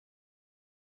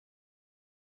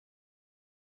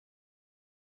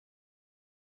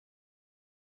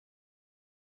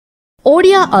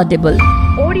Odia Audible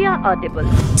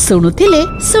शुणुथिले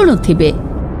शुणुथिबे।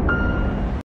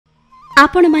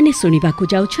 आपण माने सुनिबाकु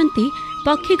जाउछंती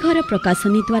पक्षीघर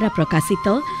प्रकाशनी द्वारा प्रकाशित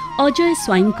अजय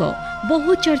स्वाइन को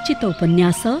बहुचर्चित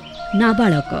उपन्यास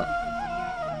नाबालक।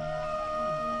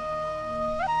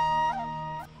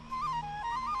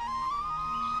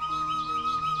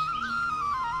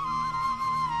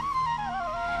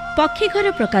 पक्षीघर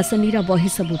प्रकाशनी बही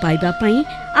सबु पाइबा पई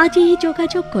आज ही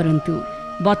जोगाजोग करंतु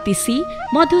 32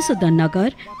 मधुसूदन नगर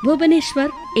भुवनेश्वर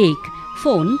 1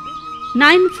 फोन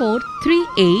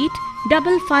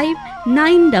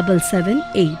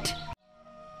 9438559778।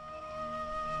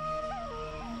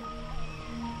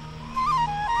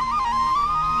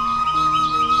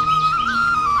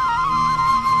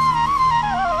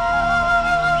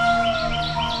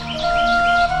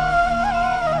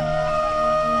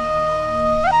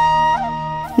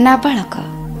 नाबालक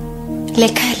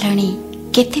लेखा हेलाणी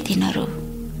केते दिनरू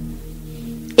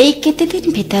एई केते दिन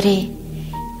भितरे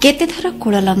केते थर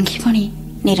कूल लंघिबणी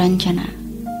निरंजना,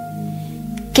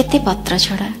 केते पत्र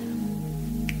छड़ा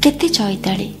केते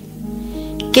चैताली,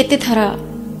 केते थर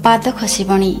पाद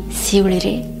खसिबणी शिउली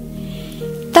रे।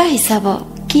 ता हिसाब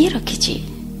किए रखिछि,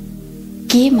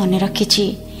 किए मन रखिछि।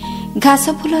 घास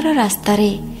फूलर रास्ता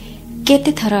रे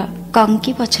केते थर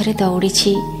कंकी पछरे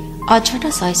दौड़िछि अझट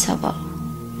शैशव।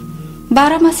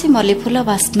 12 मासी मल्ली फूल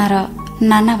बास्नार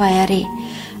नाना बायारे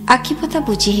आखिपता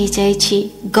बुझी हो जाइछि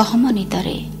गहम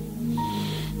निदरे।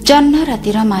 जह्न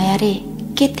रातिर मायारे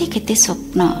केते केते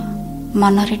स्वप्न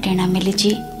मनरे टेणा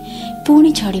मिलिछि,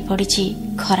 पुणी झड़ी पड़िछि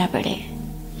खरा बेले।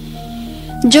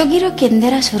 जोगीर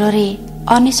केन्देरा सुररे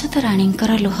अनिशत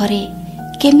राणींकर लुहरे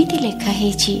केमिति लेखा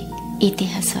हेछि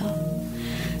इतिहास,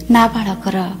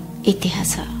 नाबालकर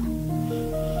इतिहास।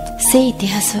 से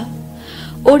इतिहास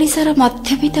ओडिशार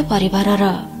मध्यवित्त परिवारर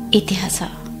इतिहास।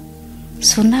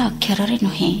 सुना अक्षर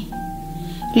नुहे,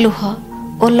 लुह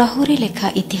ओ लहुरे लेखा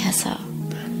इतिहास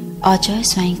अजय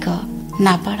स्वाइन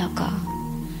नाबालक।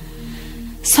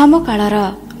 समकालर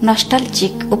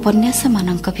नस्टाल्जिक उपन्यास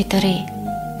मानक भितरे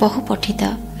बहुपठित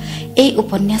ए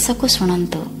उपन्यास को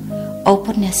शुणन्तु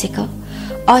औपन्यासिक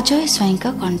अजय स्वाइन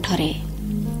कंठरे।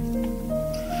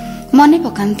 मने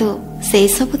पकान्तु से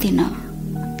सबु दिन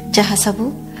जहा सबु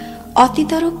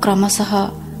अतीतर क्रमशः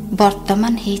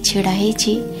वर्तमान ही छिड़ा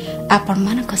हेछि आपण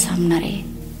मानक सामने।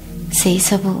 से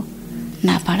सबु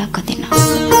नाबालक दिन।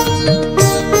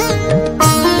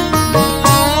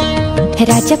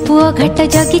 राजा पुओ घाट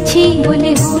जगिछि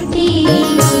बोले होटी,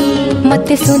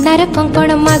 मते सोनार कंकण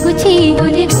मागुछि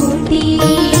बोले होटी।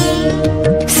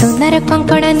 सोनार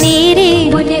कंकण नेरे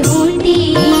बोले होटी,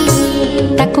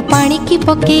 ताकु पानी की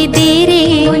पके दे रे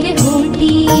बोले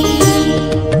होटी।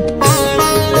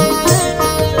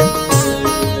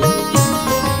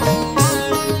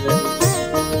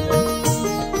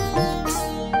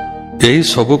 यही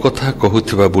सबु कथा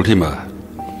कहूथिबा बुढ़ी माँ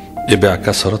एबे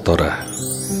आकाशर तरा।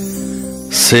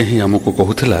 से ही आमको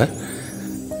कहूथिला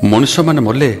मनुष्य माने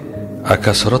मले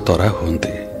आकाशर तरा हुंती।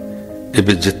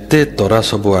 एबे जेते तरा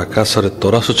सबु आकाशरे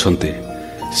तरासुछंती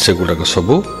सेगुड़ाक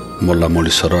सबु मल्ला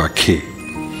मनुष्यर आखि।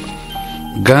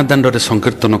 गाँ दांडरे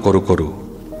संकीर्तन करू करू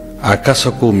आकाश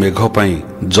को मेघ पाई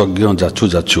यज्ञ जाचु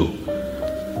जाचु,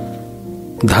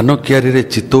 धान कियारी रे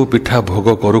चितौ पिठा भोग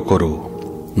करू करू,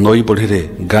 नई बढ़ी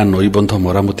गाँ नईबंध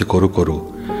मरामती करू करू,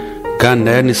 गाँ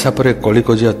न्याय निशापरे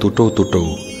कलिकजिया तुटौ तुटौ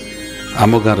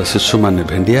आम गाँर शिशु माने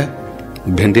भेंडिया,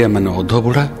 भेंडिया माने अध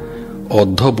बुढ़ा,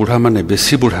 अध बुढ़ा माने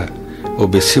बेसी बुढ़ा और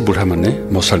बेसी बुढ़ा माने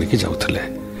मशाणी जाउथले।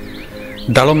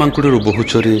 डाल मांकुड़ी बहु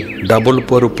चोरी, डाबल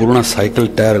पुआरु पुराणा साइकेल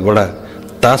टायर गड़ा,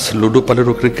 तास लुडु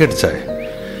पालू क्रिकेट जाए।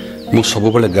 मु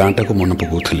सबुबले गाँटा को मन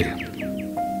पकाउथली।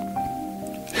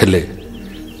 हेले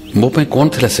मो पई कोन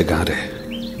थिला से गाँ रे?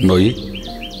 नई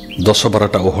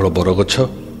 10-12टा ओहଳ बरगछ,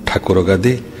 ठाकुर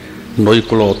गादी,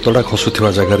 नईकूल अतड़ा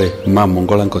खसुवा जगार माँ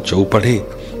मंगला चौपाढ़ी,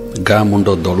 गाँ मुंड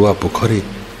दलुआ पोखरी,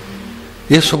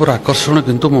 ये सबुर आकर्षण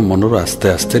किंतु मो मनर आस्ते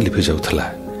आस्ते लिभि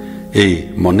जाउथला।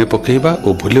 एई मने पकेइबा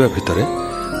और भूलिबा भितरे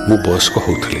मु वयस्क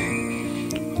होउथली।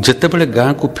 जेतेबेले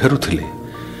गाँ को फेरुथली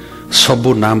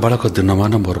सबु नाबालक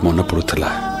दिनमान मोर मन पड़ुथला।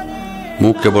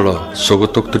 मु केवल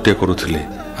स्वगतोक्तिटे करुथली,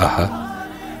 आहा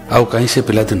आउ काई से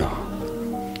पिलादिन।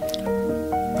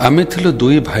 आमे थिलु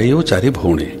 2 भाई और 4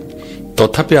 भौणी।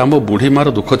 तथापि आम बुढ़ी मार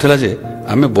दुख थिला जे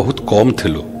आमे बहुत कम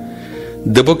थिलु।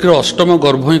 देवकीर अष्टम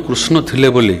गर्भ ही कृष्ण थिले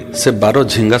बोली से 12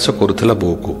 झिंगास करुथिला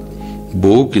बोऊ को।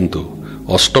 बोऊ किंतु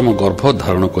अष्टम गर्भ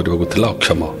धारण करबाकु थिला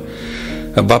अक्षम।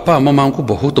 बापा आम माँ को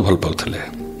बहुत भल पाउथिले,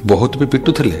 बहुत भी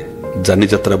पिटुथिले। जानी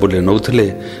जात्रा बोली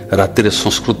नौथिले, राति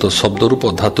संस्कृत शब्द रूप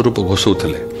धातु रूप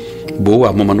घोषौथिले। बोऊ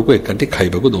आम मानू एकाठी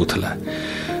खाइबाकु दौथिला।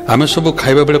 आमे सब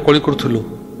खाइबा बेले कଳି करूथुलु।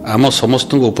 आम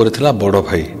समस्त थिला बड़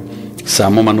भाई से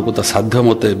आम मानक ता साध्य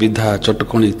मते विधा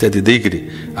चटकणी इत्यादि देकर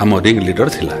आम रिंग लीडर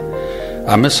थिला।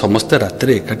 आमे समस्ते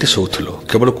राति एकाठी शोथुलु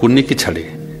केवल कुनी की छाड़ी।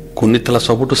 कुनी तला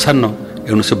सबुठु सान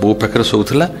एणु से बो पाखे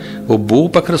शोला और बो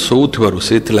पाखे शोथु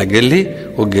से गेली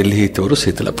और गेली होइतबारु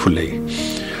से फुलई।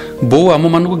 बो आम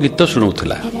मानक गीत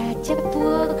शुणाउथिला।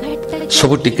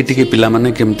 सब टिकी टिकी पिला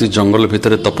माने केमती जंगल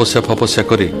भितर तपस्या फपस्या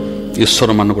करी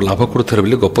ईश्वर मानक लाभ करुथिले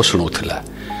बोली गप शुणाउथिला।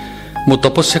 मु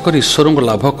तपस्या कर ईश्वर को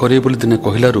लाभ करे बोली दिने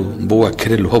कहलारू बो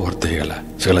आखिरे लुह भर्ती होगला।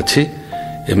 से कहला छी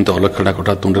एमती अलक्षणा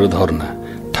कटा तुंडे धरना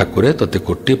ठाकुरे तते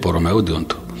कोटी परमायु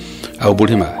दिंतु। आ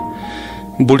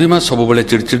बुढ़ीमा सब बेले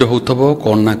चिड़चिड़ होथब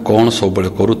कौन ना कौन सब बेले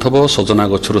करुथब सजना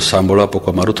गछरु सांबला पोक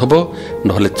मारुथब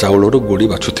नहले चाउलरू गोड़ी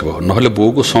बाछुथब नहले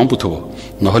बो को संपुथब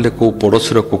नहले को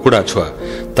पड़ोशीर कुकुड़ा छुआ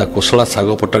ता कोसला साग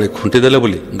पटाली खुंटी देले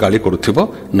बोली गाली करुथब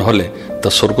नहले ता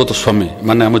स्वर्गत स्वामी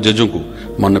माने आम जेजू को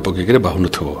मन पकईकि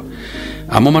बाहुनुथब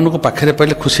आम मानक पाखे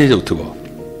पाइले खुशी जाउथब।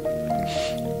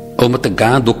 और मत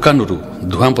गाँ दुकान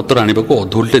धूआं पत्र आने को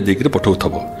अधुल्टे देकर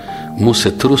पठाउथब मु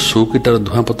सेथुरु 100 किटार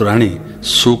धूआं पत्र आनी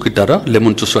 100 किटार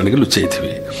लेमन जूस आनिक लुचई थी।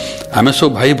 आमे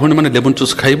सब भाई भौणी मैंने लेमन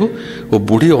जूस खाइबु और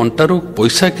बुढ़ी अंटारू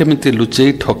पैसा केमिति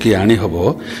लुचई ठकी आनी हब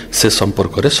से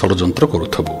संपर्क में षड्यंत्र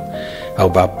करुथबु। आ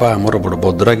बापा आमर बड़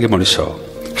बदरागी मनीष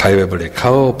खाइबा बेले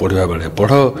खाओ पढ़िबा बेले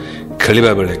पढ़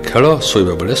खेलिबा बेले खेल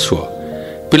शोइबा बेले शुଅ।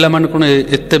 पिला माने कोन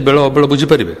एते बेल अबेल बुझी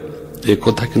परिबे ए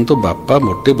कथा किंतु बापा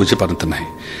मोटे बुझी पारते नाही।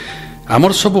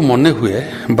 आमर सब मने हुए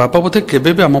बापा बोधे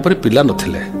केबे भी आम पर पिला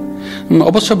नथिले।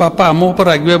 अवश्य बापा आम उपर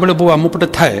रागिबा बेले बो आम पटे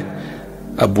थाए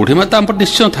आ बुढ़ी माता आम पटे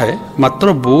निश्चय थाए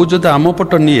मात्र बो जदि आम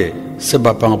पट निए से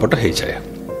बापा पट हो जाए।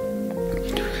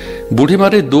 बुढ़ी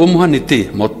मारे दो मुहा नीति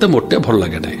मते मोटे भल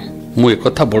लगे ना। मु एक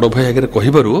कथा बड़ भाई आगे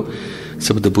कहबारू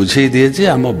से मते बुझे दिए जे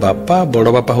आम बापा बड़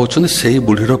बापा होचन से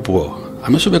बुढ़ीर पुओ।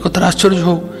 आम सब एक कथार आश्चर्य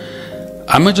हो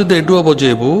आम जदि रेडुओ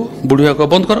बजेबू बुढ़िया को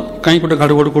बंद कर कहीं गोटे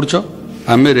घाड़ू घाड़ू कर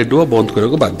आम रेडुओ बंद करने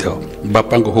को बाध्य।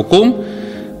 बापा हुकुम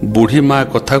बुढ़ी माँ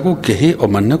कथा को कहीं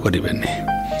अमान्य करें।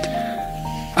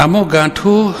 आम गाँ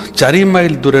ठू 4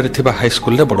 माइल दूर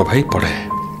हाईस्कल बड़ भाई पढ़े।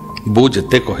 बो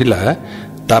जिते कहला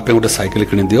तापे गोटे साइकेल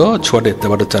किणी दियो छुआटे एत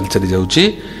बाट चली चली जाऊँगी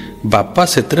बापा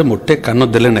से मोटे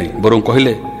कान देले ना बर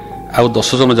कहले आउ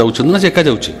 10 जन जाऊँ ना से एका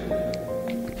जाऊँगी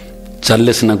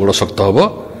चलले सिना गोड़ शक्त हम।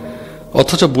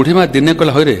 अथच बुढ़ी माँ दिने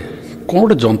कहला हईरे कौन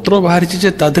गोटे जंत्र बाहरी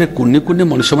तादे कुनी कुनी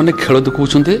मनुष्य मैंने खेल देखुं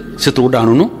से तो गोटे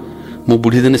आणुनु मु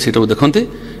बुढ़ी दिने सीटा देखते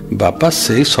बापा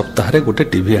से सप्ताह गोटे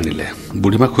टीवी आनिले।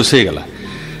 बुढ़ी माँ खुशी हो गला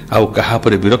आउ कहा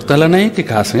पर विरक्त है ना कि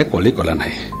क्या संगे कली कला ना।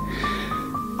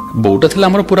 बोटा थी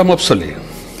आमर पूरा मफसली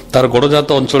तार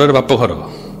गड़जात अंचल बाप घर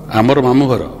आमर मामू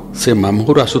घर से मामू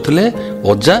घर आसुले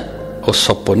अजा और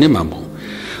सपनी मामू।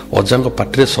 अजा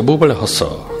पाटे सब बेले हस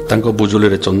तांको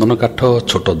बुजुली चंदन काठ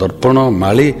छोट दर्पण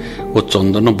माली और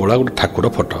चंदन बोला गोटे ठाकुर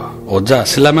फटो। अजा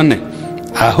आसला माने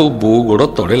आहु बो गोड़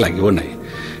तले लगे ना।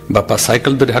 बापा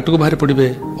साइकेल धरी हाट को बाहरी पड़े।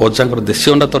 अजा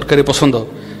देशी अंडा तरकारी पसंद।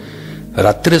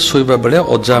 राति शोवा बेले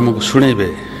अजा आमको शुणेबे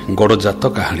गड़जात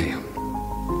कहानी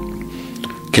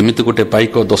केमिति गोटे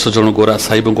पाइक 10 जन गोरा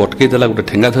साहिब को अटकई देला गोटे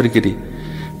ठेंगा धरिकी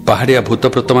पहाड़िया भूत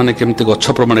प्रेत मैंने केमिति गछ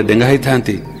प्रमाणे डेंगा होई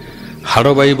थांती।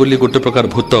 हाड़बाई बोली गोटे प्रकार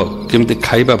भूत केमिति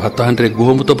खाइबा भात हांडी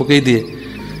गुहमूत पकई दिए।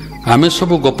 आमे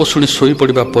सब गप शुणी शोई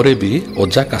पड़ा पर भी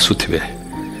अजा काशुथिबे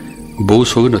बो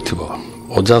शोई नथिबो।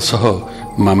 अजा सह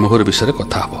मामूहर विषय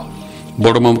कथा हम।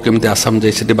 बड़ मामू केमिति आसाम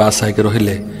जाई बासा होकर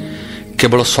रहिले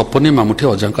केवल सपनी मामूठी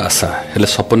अजा को आशा हेले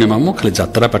सपनी मामू खाली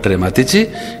जात्रा पाटे मातिची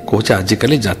कहे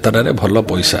आजिकल जात्रारे भल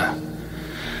पैसा।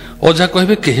 अजा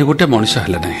कहे कहीं गोटे मनीष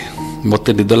हेले ना मत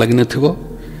निद लगी नथिबो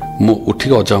मु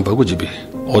उठिक अजा पाखु जीवी।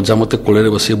 अजा मत कोले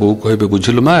बस बो कहे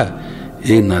बुझिलु माँ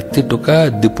ये नाती टोका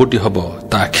दीपोटी हम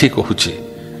ता आखि कहूची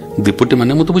दीपोटी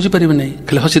माने मु तो बुझीपारि ना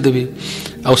खाली हसीदेवी।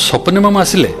 आ सपनी मामू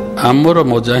आसिले आमर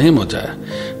मजा ही मजा।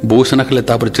 बो सिना खाले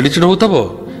तापर चिड़चिड़ होतब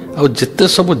आ जिते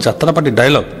सब जात्रा पार्टी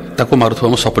डायलॉग ताको मारुथबो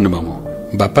आम सपनी मामू।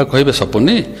 बापा कहे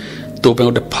सपनी तो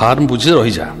गोटे फार्म बुझी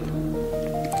रही जा।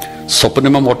 सपनी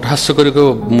मामू अट्टहास्य कर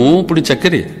मु पुणी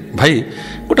चाकरी भाई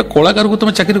गोटे कलाकार को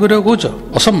तुम चाकरी करने कौच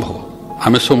असंभव।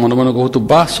 आम सब मन मन कहतु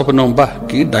बाह सपनी मामू बाह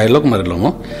कि डायलॉग मारिल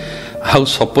मो। आ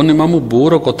सपनी मामू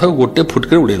बोर कथा गोटे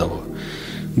फुटके उड़ेदब।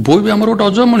 बो भी आमर गोटे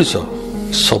अजब मनीष।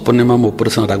 सपनी मामू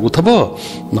ऑपरेशन रागुथब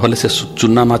नहले से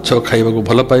चूना माछ खाइबा को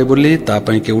भल पाए बोली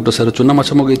तापाई केउटो सार चूना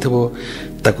माछ मगैथब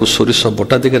ताकू सोरिष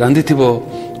बटा देके रांधिथिब।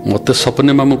 मते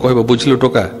सपनी मामू कहब बुझिलु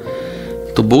टोका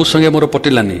तो बो संगे मोर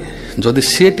पटिलानी जदि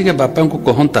सी टिके बापा को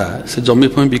कहता से जमी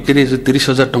फमी बिक्री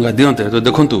 30,000 टंका दियंते तो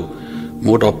देखंतु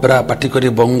मो गोटे अपेरा पार्टी करी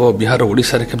बंग बिहार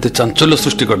ओडिशा रे केमते चांचल्य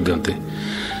सृष्टि कर दियंते।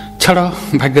 छाड़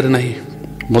भाग्य नहीं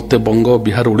ମୋତେ ବଙ୍ଗ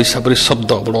ବିହାର ଓଡ଼ିଶା ପରି ଶବ୍ଦ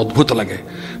ବଡ଼ ଅଦ୍ଭୁତ ଲାଗେ।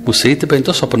 ମୁଁ ସେଇଥିପାଇଁ ତ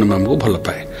ସପନ ମାମୁଙ୍କୁ ଭଲ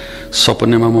ପାଏ।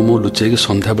 ସପନ ମାମୁ ମୁଁ ଲୁଚେଇକି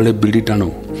ସନ୍ଧ୍ୟାବେଳେ ବିଡ଼ି ଟାଣୁ।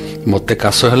 ମୋତେ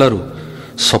କାଶ ହେଲାରୁ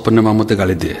ସପନ ମାମୁ ମୋତେ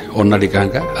ଗାଳି ଦିଏ, ଅନାଡ଼ି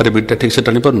କାହାଙ୍କା, ଆରେ ବିଡ଼ିଟା ଠିକ୍ ସେ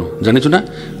ଟାଣି ପାରୁନୁ, ଜାଣିଛୁ ନା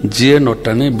ଯିଏ ନ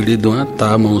ଟାଣେ ବିଡ଼ି ଧୂଆଁ ତା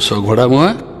ମଉସ ଘୋଡ଼ା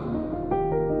ମୁହାଁ।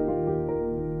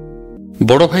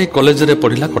 ବଡ଼ ଭାଇ କଲେଜରେ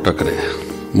ପଢ଼ିଲା କଟକରେ,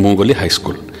 ମୁଁ ଗଲି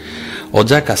ହାଇସ୍କୁଲ।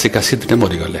 ଅଜା କାଶି କାଶି ଦିନେ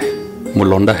ମରିଗଲେ। ମୁଁ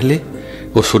ଲଣ୍ଡା ହେଲି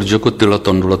ଓ ସୂର୍ଯ୍ୟକୁ ତିଳ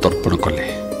ତଣ୍ଡୁଳ ତର୍ପଣ କଲି।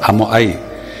 ଆମ ଆଈ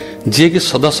ଯିଏକି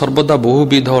ସଦାସର୍ବଦା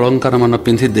ବହୁବିଧ ଅଳଙ୍କାରମାନ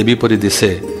ପିନ୍ଧି ଦେବୀ ପରି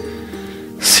ଦିଶେ,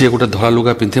 ସିଏ ଗୋଟେ ଧଳା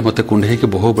ଲୁଗା ପିନ୍ଧି ମୋତେ କୁଣ୍ଢେଇକି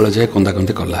ବହୁବେଳେ ଯାଏ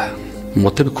କନ୍ଦାକନ୍ଦି କଲା।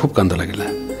 ମୋତେ ବି ଖୁବ୍ କାନ୍ଦ ଲାଗିଲା।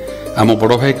 ଆମ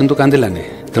ବଡ଼ ଭାଇ କିନ୍ତୁ କାନ୍ଦିଲାନି,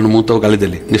 ତେଣୁ ମୁଁ ତ ଗାଳି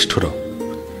ଦେଲି, ନିଷ୍ଠୁର।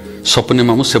 ସପନୀ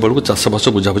ମାମୁଁ ସେବେଳକୁ ଚାଷବାସ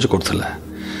ବୁଝାବୁଝି କରୁଥିଲା।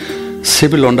 ସେ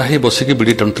ବି ଲଣ୍ଡା ହେଇ ବସିକି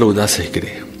ବିଡ଼ି ଟାଣୁଥିଲେ ଉଦାସ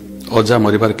ହେଇକିରି। ଅଜା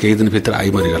ମରିବାର କେଇଦିନ ଭିତରେ ଆଈ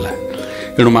ମରିଗଲା।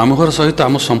 ଏଣୁ ମାମୁଁ ଘର ସହିତ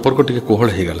ଆମ ସମ୍ପର୍କ ଟିକେ କୋହଳ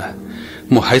ହେଇଗଲା।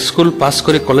 ମୁଁ ହାଇସ୍କୁଲ ପାସ୍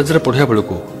କରି କଲେଜରେ ପଢ଼ିବା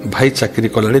ବେଳକୁ ଭାଇ ଚାକିରି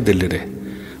କଲାଣି ଦିଲ୍ଲୀରେ।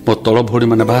 ମୋ ତଳ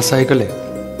ଭଉଣୀମାନେ ବାହାସାହା ହେଇଗଲେ।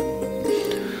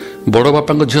 ବଡ଼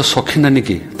ବାପାଙ୍କ ଝିଅ ସଖୀ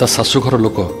ନାନୀକି ତା ଶାଶୁଘର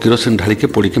ଲୋକ କିରୋସିନ ଢାଳିକି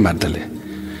ପୋଡ଼ିକି ମାରିଦେଲେ।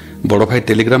 ବଡ଼ ଭାଇ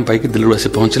ଟେଲିଗ୍ରାମ ପାଇକି ଦିଲ୍ଲୀରୁ ଆସି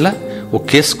ପହଞ୍ଚିଲା ଓ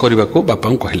କେସ୍ କରିବାକୁ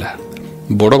ବାପାଙ୍କୁ କହିଲା।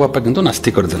 ବଡ଼ ବାପା କିନ୍ତୁ ନାସ୍ତି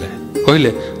କରିଦେଲେ,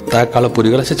 କହିଲେ ତା କାଳ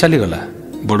ପୁରିଗଲା, ସେ ଚାଲିଗଲା।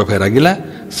 ବଡ଼ ଭାଇ ରାଗିଲା,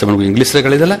 ସେମାନଙ୍କୁ ଇଂଲିଶରେ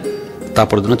ଗାଳି ଦେଲା। ତା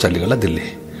ପରଦିନ ଚାଲିଗଲା ଦିଲ୍ଲୀ।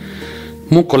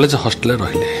 ମୁଁ କଲେଜ ହଷ୍ଟେଲରେ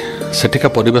ରହିଲି। ସେଠିକା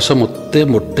ପରିବେଶ ମୋତେ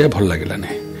ମୋଟେ ଭଲ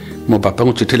ଲାଗିଲାନି। ମୋ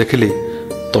ବାପାଙ୍କୁ ଚିଠି ଲେଖିଲି,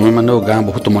 ତମେମାନେ ଓ ଗାଁ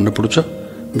ବହୁତ ମନେ ପଡ଼ୁଛ,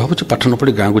 ଭାବୁଛି ପାଠ ନ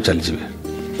ପଢ଼ି ଗାଁକୁ ଚାଲିଯିବେ।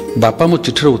 ବାପା ମୋ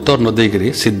ଚିଠିର ଉତ୍ତର ନ ଦେଇକରି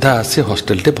ସିଧା ଆସି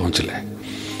ହଷ୍ଟେଲଟେ ପହଞ୍ଚିଲେ।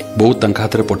 ବୋଉ ତାଙ୍କ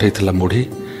ହାତରେ ପଠାଇଥିଲା ମୁଢ଼ି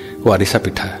ଓ ଆରିସା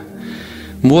ପିଠା।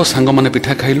 ମୋ ସାଙ୍ଗମାନେ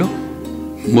ପିଠା ଖାଇଲୁ।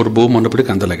 ମୋର ବୋଉ ମନେ ପଡ଼ି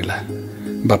କାନ୍ଦ ଲାଗିଲା।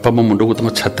 ବାପା ମୋ ମୁଣ୍ଡକୁ ତମ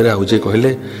ଛାତିରେ ଆଉଜେଇ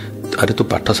କହିଲେ, ଆରେ ତୁ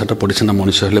ପାଠଶାଠ ପଢ଼ି ସିନା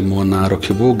ମଣିଷ ହେଲେ ମୋ ନାଁ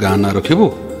ରଖିବୁ, ଗାଁ ନାଁ ରଖିବୁ।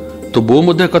 ତୋ ବୋଉ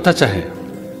ମଧ୍ୟ କଥା ଚାହେଁ।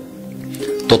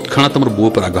 ତତ୍କ୍ଷଣାତ୍ ମୋର ବୋଉ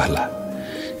ଉପରେ ରାଗ ହେଲା।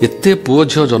 ଏତେ ପୁଅ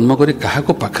ଝିଅ ଜନ୍ମ କରି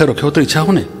କାହାକୁ ପାଖରେ ରଖିବାକୁ ତ ଇଚ୍ଛା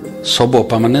ହେଉନି। ସବୁ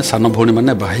ଅପାମାନେ ସାନ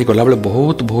ଭଉଣୀମାନେ ବାହା ହେଇ ଗଲାବେଳେ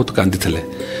ବହୁତ କାନ୍ଦିଥିଲେ।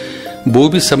 ବୋଉ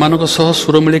ବି ସେମାନଙ୍କ ସହ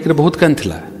ସୁର ମିଳେଇକିରି ବହୁତ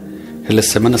କାନ୍ଦିଥିଲା। ହେଲେ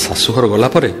ସେମାନେ ଶାଶୁଘର ଗଲା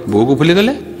ପରେ ବୋଉକୁ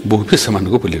ଭୁଲିଗଲେ, ବୋଉ ବି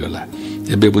ସେମାନଙ୍କୁ ଭୁଲିଗଲା।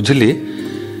 ଏବେ ବୁଝିଲି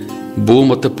ବୋଉ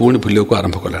ମୋତେ ପୁଣି ଭୁଲିବାକୁ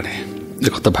ଆରମ୍ଭ କଲାଣି।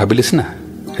 ଏକଥା ଭାବିଲି ସିନା,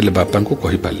 ହେଲେ ବାପାଙ୍କୁ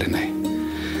କହିପାରିଲେ ନାହିଁ।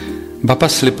 ବାପା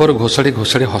ସ୍ଲିପର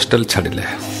ଘୋଷାଡ଼ି ହଷ୍ଟେଲ ଛାଡ଼ିଲେ।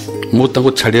 ମୁଁ ତାଙ୍କୁ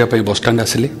ଛାଡ଼ିବା ପାଇଁ ବସ୍ଷ୍ଟାଣ୍ଡ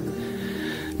ଆସିଲି।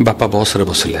 ବାପା ବସ୍ରେ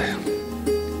ବସିଲେ।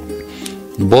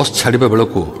 ବସ୍ ଛାଡ଼ିବା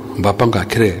ବେଳକୁ ବାପାଙ୍କ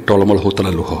ଆଖିରେ ଟଳମଳ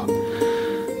ହେଉଥିଲା ଲୁହ।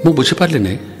 ମୁଁ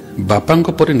ବୁଝିପାରିଲିନି, ବାପାଙ୍କ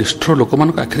ପରି ନିଷ୍ଠୁର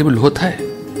ଲୋକମାନଙ୍କ ଆଖିରେ ବି ଲୁହ ଥାଏ।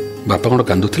 ବାପା କ'ଣ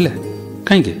କାନ୍ଦୁଥିଲେ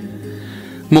କାହିଁକି?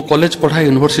 ମୁଁ କଲେଜ ପଢ଼ା,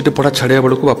 ୟୁନିଭର୍ସିଟି ପଢ଼ା ଛାଡ଼ିବା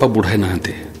ବେଳକୁ ବାପା ବୁଢ଼ାଇ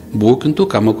ନାହାନ୍ତି। ବୋଉ କିନ୍ତୁ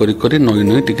କାମ କରି କରି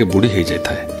ନଈ ଟିକେ ବୁଢ଼ୀ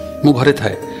ହେଇଯାଇଥାଏ। ମୁଁ ଘରେ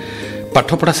ଥାଏ।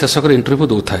 ପାଠପଢ଼ା ଶେଷ କରି ଇଣ୍ଟରଭ୍ୟୁ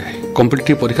ଦେଉଥାଏ,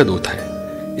 କମ୍ପିଟିଟିଭ୍ ପରୀକ୍ଷା ଦେଉଥାଏ।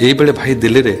 ଏଇବେଳେ ଭାଇ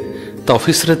ଦିଲ୍ଲୀରେ ତା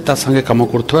ଅଫିସରେ ତା ସାଙ୍ଗେ କାମ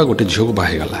କରୁଥିବା ଗୋଟେ ଝିଅକୁ ବାହା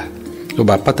ହେଇଗଲା। ଓ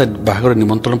ବାପା ତା ବାହାଘର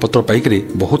ନିମନ୍ତ୍ରଣ ପତ୍ର ପାଇକରି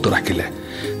ବହୁତ ରାଖିଲେ।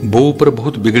 ବୋଉ ଉପରେ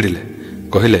ବହୁତ ବିଗିଡ଼ିଲେ।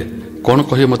 କହିଲେ, କ'ଣ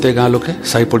କହିବେ ମୋତେ ଗାଁ ଲୋକେ,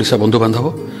 ସାହି ପଡ଼ିଶା ବନ୍ଧୁବାନ୍ଧବ,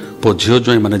 ପୁଅ ଝିଅ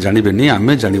ଜ୍ୱାଇଁ ମାନେ ଜାଣିବେନି,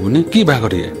 ଆମେ ଜାଣିବୁନି, କି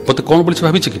ବାହାଘର ଇଏ, ମୋତେ କ'ଣ ବୋଲି ସେ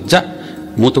ଭାବିଛି କି? ଯା,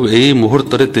 ମୁଁ ତ ଏଇ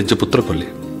ମୁହୂର୍ତ୍ତରେ ତେଜପୁତ୍ର କଲି।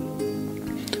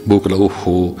 ବୋଉ କହିଲା,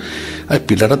 ଓହୋ,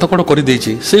 ପିଲାଟା ତ କ'ଣ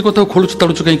କରିଦେଇଛି, ସେଇ କଥାକୁ ଖୋଳୁଛୁ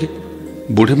ତାଳୁଛୁ କାହିଁକି?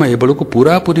 ବୁଢ଼ୀମା ଏ ବେଳକୁ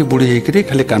ପୁରାପୁରି ବୁଢ଼ୀ ହେଇକରି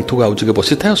ଖାଲି କାନ୍ଥକୁ ଆଉଚିକି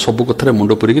ବସିଥାଏ, ସବୁ କଥାରେ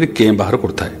ମୁଣ୍ଡ ପୁରିକିରି କେଁ ବାହାର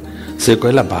କରୁଥାଏ। ସେ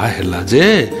କହିଲା, ବାହା ହେଲା ଯେ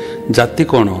ଜାତି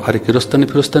କ'ଣ? ଆରେ କିରସ୍ତାନୀ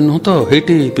ଫିରସ୍ତାନୀ ନୁହଁ ତ,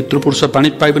 ହେଇଠି ପିତୃପୁରୁଷ ପାଣି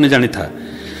ପାଇବେନି ଜାଣିଥା।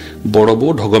 ବଡ଼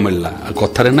ବୋଉ ଢଗ ମିଳିଲା।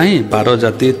 କଥାରେ ନାହିଁ 12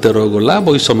 ଜାତି 13 ଗଲା,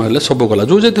 ବୈଷମ୍ୟ ହେଲେ ସବୁ ଗଲା,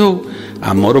 ଯେଉଁ ଜାତି ହଉ।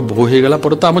 ଆମର ବୋହୂ ହେଇଗଲା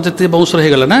ପରେ ତ ଆମ ଜାତି ବଂଶର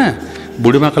ହେଇଗଲା ନା।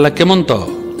 ବୁଢ଼ୀମା କହିଲା, କେମନ୍ତ?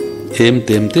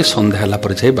 ଏମିତି ସନ୍ଧ୍ୟା ହେଲା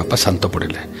ପରେ ଯାଇ ବାପା ଶାନ୍ତ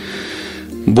ପଡ଼ିଲେ।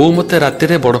 ବୋଉ ମୋତେ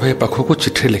ରାତିରେ ବଡ଼ ଭାଇ ପାଖକୁ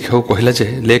ଚିଠି ଲେଖିବାକୁ କହିଲା ଯେ,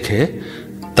 ଲେଖେ,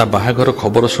 ତା ବାହାଘର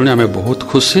ଖବର ଶୁଣି ଆମେ ବହୁତ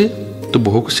ଖୁସି, ତୁ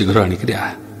ବୋହୂକୁ ଶୀଘ୍ର ଆଣିକିରି ଆ।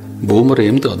 ବୋଉ ମୋର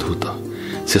ଏମିତି ଅଦ୍ଭୁତ।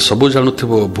 ସେ ସବୁ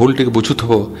ଜାଣୁଥିବ, ଭୁଲ ଟିକେ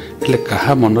ବୁଝୁଥିବ, ହେଲେ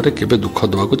କାହା ମନରେ କେବେ ଦୁଃଖ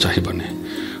ଦେବାକୁ ଚାହିଁବନି।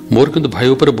 ମୋର କିନ୍ତୁ ଭାଇ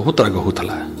ଉପରେ ବହୁତ ରାଗ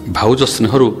ହେଉଥିଲା। ଭାଉଜ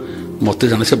ସ୍ନେହରୁ ମୋତେ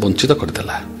ଜାଣେ ସେ ବଞ୍ଚିତ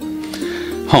କରିଦେଲା।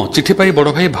 ହଁ, ଚିଠି ପାଇ ବଡ଼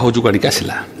ଭାଇ ଭାଉଜକୁ ଆଣିକି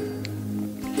ଆସିଲା।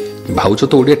 ଭାଉଜ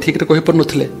ତ ଓଡ଼ିଆ ଠିକ୍ରେ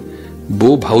କହିପାରୁନଥିଲେ।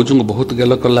 ବୋଉ ଭାଉଜଙ୍କୁ ବହୁତ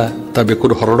ଗେଲ କଲା। ତା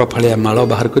ବେକରୁ ହରଡ଼ ଫାଳିଆ ମାଳ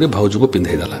ବାହାର କରି ଭାଉଜଙ୍କୁ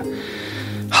ପିନ୍ଧାଇ ଦେଲା।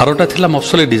 ହାରଟା ଥିଲା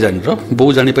ମଫସଲି ଡିଜାଇନର। ବୋଉ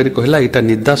ଜାଣିପାରି କହିଲା, ଏଇଟା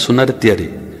ନିଦା ସୁନାରେ ତିଆରି,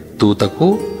 ତୁ ତାକୁ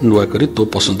ନୂଆ କରି ତୋ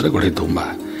ପସନ୍ଦରେ ଗଢ଼େଇ ଦଉ ମା।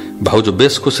 ଭାଉଜ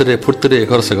ବେଶ ଖୁସିରେ ଫୁର୍ତ୍ତିରେ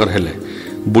ଏଘର ସେ ଘର ହେଲେ।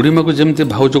 ବୁଢ଼ୀମାକୁ ଯେମିତି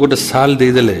ଭାଉଜ ଗୋଟେ ଶାଲ୍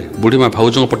ଦେଇଦେଲେ, ବୁଢ଼ୀମା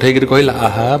ଭାଉଜଙ୍କୁ ପଠାଇକିରି କହିଲା,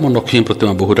 ଆହା ମୋ ଲକ୍ଷ୍ମୀ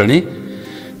ପ୍ରତିମା ବୋହୁରାଣୀ।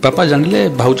 ବାପା ଜାଣିଲେ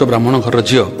ଭାଉଜ ବ୍ରାହ୍ମଣ ଘରର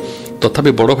ଝିଅ।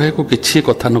 ତଥାପି ବଡ଼ ଭାଇକୁ କିଛି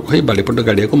କଥା ନ କହି ବାଲିପଟ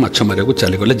ଗାଡ଼ିଆକୁ ମାଛ ମାରିବାକୁ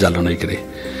ଚାଲିଗଲେ ଜାଲ ନେଇକରି।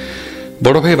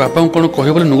 ବଡ଼ ଭାଇ ବାପାଙ୍କୁ କ'ଣ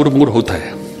କହିବ ବୋଲି ନୁଗୁଡ଼ ମୁଗୁଡ଼ ହେଉଥାଏ।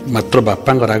 ମାତ୍ର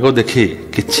ବାପାଙ୍କ ରାଗ ଦେଖି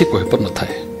କିଛି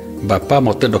କହିପାରୁନଥାଏ। ବାପା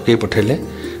ମୋତେ ଡକେଇ ପଠାଇଲେ।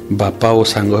 ବାପା ଓ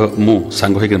ମୁଁ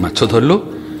ସାଙ୍ଗ ହୋଇକରି ମାଛ ଧରିଲୁ।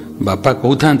 ବାପା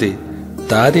କହୁଥାନ୍ତି,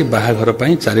 ତାରି ବାହାଘର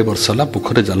ପାଇଁ 4 ବର୍ଷ ହେଲା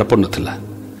ପୋଖରୀରେ ଜାଲ ପଡ଼ିନଥିଲା।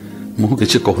 ମୁଁ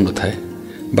କିଛି କହୁନଥାଏ।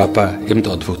 ବାପା ଏମିତି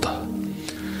ଅଦ୍ଭୁତ।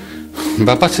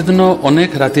 ବାପା ସେଦିନ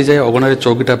ଅନେକ ରାତି ଯାଏ ଅଗଣାରେ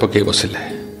ଚୌକିଟା ପକାଇ ବସିଲେ।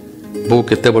 ବୋଉ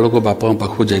କେତେବେଳକୁ ବାପାଙ୍କ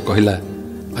ପାଖକୁ ଯାଇ କହିଲା,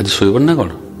 ଆଜି ଶୋଇବନି ନା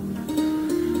କ'ଣ?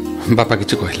 ବାପା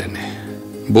କିଛି କହିଲେନି।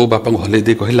 ବୋଉ ବାପାଙ୍କୁ ହଲେଇ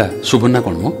ଦେଇ କହିଲା, ଶୁଭୁନି ନା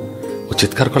କ'ଣ ମ? ଓ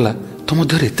ଚିତ୍କାର କଲା, ତମ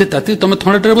ଦେହରେ ଏତେ ତାତି, ତମେ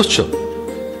ଥଣ୍ଡାଟାରେ ବସିଛ?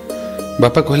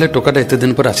 ବାପା କହିଲେ, ଟୋକାଟା ଏତେ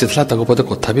ଦିନ ପରେ ଆସିଥିଲା, ତାକୁ ପଦେ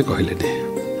କଥା ବି କହିଲେନି,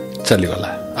 ଚାଲିଗଲା।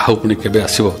 ଆଉ ପୁଣି କେବେ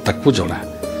ଆସିବ ତାକୁ ଜଣା।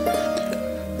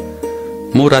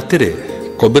 ମୁଁ ରାତିରେ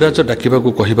କବିରାଜ ଡାକିବାକୁ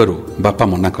କହିବାରୁ ବାପା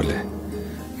ମନା କଲେ।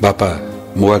 ବାପା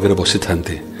ମୋ ଆଗରେ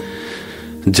ବସିଥାନ୍ତି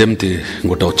ଯେମିତି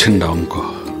ଗୋଟେ ଅଛିଣ୍ଡା ଅଙ୍କ।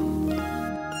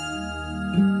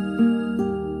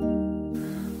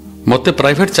 ମୋତେ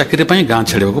ପ୍ରାଇଭେଟ ଚାକିରି ପାଇଁ ଗାଁ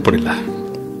ଛାଡ଼ିବାକୁ ପଡ଼ିଲା।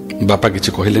 ବାପା କିଛି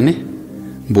କହିଲେନି।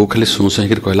 ବୋଉ ଖାଲି ଶୁଁ ଶୁଁ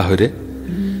ହେଇକି କହିଲା, ହଇରେ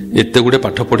ଏତେ ଗୁଡ଼େ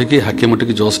ପାଠ ପଢ଼ିକି ହାକିମ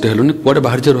ଟିକେ ଜଜ୍ଟେ ହେଲୁନି, କୁଆଡ଼େ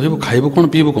ବାହାରି ଯେ ରହିବୁ, ଖାଇବୁ କ'ଣ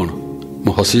ପିଇବୁ କ'ଣ?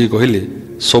 ମୁଁ ହସିକି କହିଲି,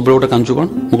 ସବୁବେଳେ ଗୋଟେ କାଞ୍ଚୁ କ'ଣ,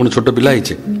 ମୁଁ କ'ଣ ଛୋଟ ପିଲା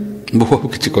ହେଇଛି? ବୋଉ ଆଉ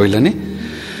କିଛି କହିଲାନି।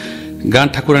 ଗାଁ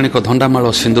ଠାକୁରାଣୀଙ୍କ ଧଣ୍ଡାମାଳ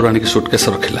ସିନ୍ଦୁର ଆଣିକି ସୁଟକେସ୍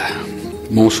ରଖିଲା।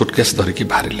 ମୁଁ ସୁଟକେସ୍ ଧରିକି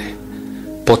ବାହାରିଲି।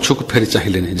 ପଛକୁ ଫେରି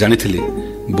ଚାହିଁଲିନି, ଜାଣିଥିଲି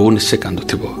ବୋଉ ନିଶ୍ଚୟ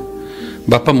କାନ୍ଦୁଥିବ।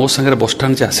 ବାପା ମୋ ସାଙ୍ଗରେ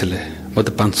ବସଷ୍ଟାଣ୍ଡ ଯେ ଆସିଲେ,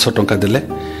 ମୋତେ 500 ଟଙ୍କା ଦେଲେ।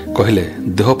 କହିଲେ,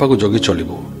 ଦେହ ପାକୁ ଜଗି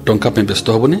ଚଳିବୁ, ଟଙ୍କା ପାଇଁ ବ୍ୟସ୍ତ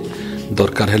ହେବୁନି,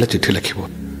 ଦରକାର ହେଲେ ଚିଠି ଲେଖିବୁ।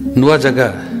 ନୂଆ ଜାଗା,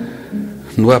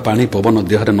 ନୂଆ ପାଣି ପବନ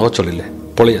ଦେହରେ ନ ଚଳିଲେ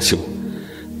ପଳେଇ ଆସିବୁ।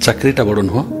 ଚାକିରିଟା ବଡ଼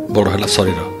ନୁହଁ, ବଡ଼ ହେଲା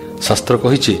ଶରୀର। ଶାସ୍ତ୍ର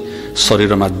କହିଛି,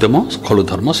 ଶରୀର ମାଧ୍ୟମ ଖଳୁ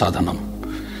ଧର୍ମ ସାଧନମ।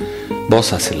 ବସ୍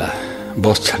ଆସିଲା,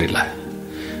 ବସ୍ ଛାଡ଼ିଲା।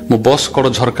 ମୁଁ ବସ୍ କଡ଼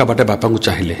ଝରକା ବାଟେ ବାପାଙ୍କୁ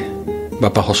ଚାହିଁଲି।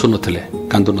 ବାପା ହସୁ ନଥିଲେ,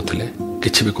 କାନ୍ଦୁ ନଥିଲେ,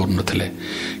 କିଛି ବି କରୁନଥିଲେ।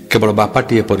 କେବଳ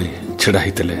ବାପାଟିଏ ପରି ଛିଡ଼ା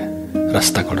ହେଇଥିଲେ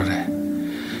ରାସ୍ତା କଡ଼ରେ।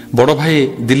 ବଡ଼ ଭାଇ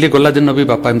ଦିଲ୍ଲୀ ଗଲା ଦିନ ବି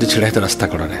ବାପା ଏମିତି ଛିଡ଼ା ହେଇଥିଲେ ରାସ୍ତା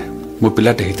କଡ଼ରେ। ମୁଁ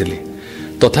ପିଲାଟେ ହେଇଥିଲି,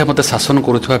 ତଥାପି ମୋତେ ଶାସନ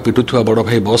କରୁଥିବା, ପିଟୁଥିବା ବଡ଼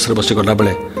ଭାଇ ବସ୍ରେ ବସି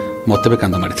ଗଲାବେଳେ ମୋତେ ବି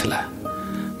କାନ୍ଦ ମାରିଥିଲା।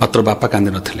 ମାତ୍ର ବାପା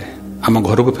କାନ୍ଦି ନଥିଲେ। ଆମ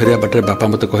ଘରକୁ ଫେରିବା ବାଟରେ ବାପା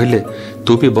ମୋତେ କହିଲେ,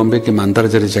 ତୁ ବି ବମ୍ବେ କି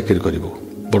ମାନ୍ଦାରଜାରେ ଚାକିରି କରିବୁ,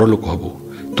 ବଡ଼ ଲୋକ ହବୁ,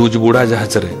 ତୁ ଯିବୁ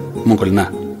ଉଡ଼ାଜାହାଜରେ। ମୁଁ କହିଲି ନା।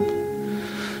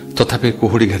 ତଥାପି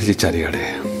କୁହୁଡ଼ି ଘେରିଛି ଚାରିଆଡ଼େ।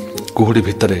 କୁହୁଡ଼ି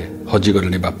ଭିତରେ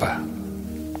ହଜିଗଲେଣି ବାପା।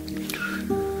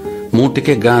 ମୁଁ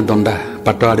ଟିକେ ଗାଁ ଦଣ୍ଡା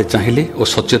ପାଟ ଆଡ଼େ ଚାହିଁଲି ଓ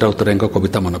ସଚ୍ଚି ରାଉତରାୟଙ୍କ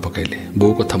କବିତା ମନେ ପକାଇଲି।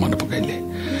 ବୋଉ କଥା ମନେ ପକାଇଲି।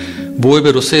 ବୋଉ ଏବେ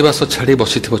ରୋଷେଇବାସ ଛାଡ଼ି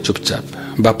ବସିଥିବ ଚୁପଚାପ।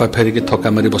 ବାପା ଫେରିକି ଥକା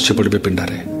ମାରି ବସି ପଡ଼ିବେ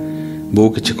ପିଣ୍ଡାରେ। ବୋଉ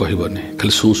କିଛି କହିବନି,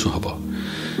 ଖାଲି ଶୁଁ ଶୁଁ ହବ।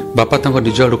 ବାପା ତାଙ୍କ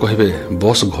ନିଜ ଆଡ଼ୁ କହିବେ,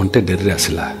 ବସ୍ ଘଣ୍ଟେ ଡେରିରେ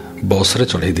ଆସିଲା, ବସ୍ରେ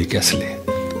ଚଢ଼େଇ ଦେଇକି ଆସିଲି।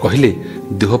 କହିଲି,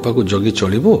 ଦେହ ପାକୁ ଜଗି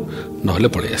ଚଳିବୁ, ନହେଲେ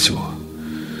ପଳେଇ ଆସିବ।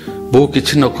 ବୋଉ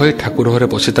କିଛି ନ କହି ଠାକୁର ଘରେ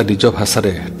ବସି ତା ନିଜ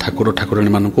ଭାଷାରେ ଠାକୁର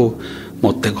ଠାକୁରାଣୀମାନଙ୍କୁ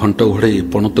ମୋତେ ଘଣ୍ଟ ଘୋଡ଼େଇ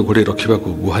ପଣତ ଘୋଡ଼େଇ ରଖିବାକୁ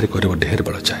ଗୁହାରି କରିବ ଢେର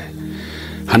ବେଳ ଯାଏ।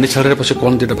 ହାଣ୍ଡି ଛାଡ଼ରେ ପଶି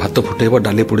କ'ଣ ଦୁଇଟା ଭାତ ଫୁଟେଇବ,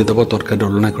 ଡାଲି ପୋଡ଼ି ଦେବ, ତରକାରୀ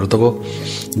ଅଲଣା କରିଦେବ।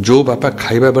 ଯେଉଁ ବାପା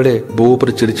ଖାଇବା ବେଳେ ବୋଉ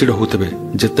ଉପରେ ଚିଡ଼ିଚିଡ଼ି ହେଉଥିବେ,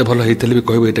 ଯେତେ ଭଲ ହେଇଥିଲେ ବି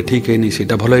କହିବ ଏଇଟା ଠିକ୍ ହେଇନି,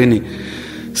 ସେଇଟା ଭଲ ହେଇନି,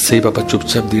 ସେଇ ବାପା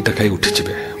ଚୁପଚାପ ଦୁଇଟା ଖାଇ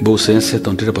ଉଠିଯିବେ। ବୋଉ ସେ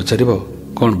ତଣ୍ଟିରେ ପଚାରିବ,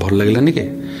 କ'ଣ ଭଲ ଲାଗିଲାନି କି?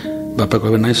 ବାପା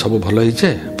କହିବେ, ନାଇଁ ସବୁ ଭଲ ହେଇଛେ,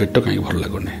 ପେଟ କାହିଁକି ଭଲ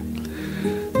ଲାଗୁନି।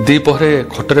 ଦ୍ୱିପହରେ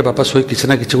ଖଟରେ ବାପା ଶୋଇ କିଛି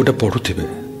ନା କିଛି ଗୋଟେ ପଢ଼ୁଥିବେ,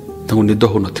 ତାଙ୍କୁ ନିଦ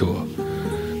ହେଉନଥିବ।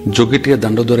 ଯୋଗୀଟିଏ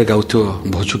ଦାଣ୍ଡ ଦୁଆରେ ଗାଉଥିବ,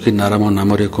 ଭଜୁକି ନାରାମ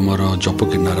ନାମରେ କୁମର,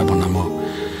 ଜପୁକି ନାରାମ ନାମ,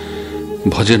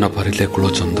 ଭଜେ ନ ପାରିଲେ କୂଳ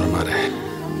ଚନ୍ଦ୍ରମାରେ।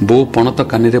 ବୋଉ ପଣତ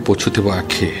କାନିରେ ପୋଛୁଥିବ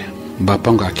ଆଖି,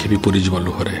 ବାପାଙ୍କ ଆଖି ବି ପୁରିଯିବ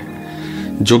ଲୁହରେ।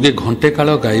 ଯୋଗୀ ଘଣ୍ଟେ କାଳ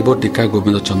ଗାଇବ ଟୀକା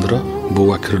ଗୋବିନ୍ଦ ଚନ୍ଦ୍ର, ବୋଉ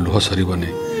ଆଖିରୁ ଲୁହ ସରିବନି,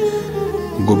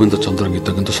 ଗୋବିନ୍ଦ ଚନ୍ଦ୍ର ଗୀତ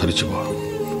କିନ୍ତୁ ସରିଯିବ।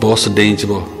 ବସ୍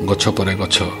ଡେଇଁଯିବ ଗଛ ପରେ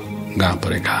ଗଛ, ଗାଁ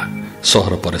ପରେ ଗାଁ,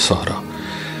 ସହର ପରେ ସହର,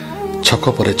 ଛକ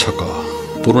ପରେ ଛକ।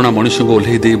 ପୁରୁଣା ମଣିଷଙ୍କୁ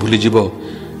ଓହ୍ଲେଇ ଦେଇ ଭୁଲିଯିବ,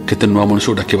 କେତେ ନୂଆ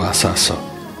ମଣିଷକୁ ଡାକିବ ଆସ ଆସ।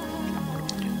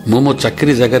 ମୁଁ ମୋ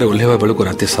ଚାକିରି ଜାଗାରେ ଓହ୍ଲେଇବା ବେଳକୁ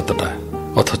ରାତି 7ଟା।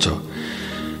 ଅଥଚ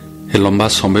ଏ ଲମ୍ବା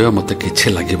ସମୟ ମୋତେ କିଛି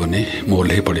ଲାଗିବନି। ମୁଁ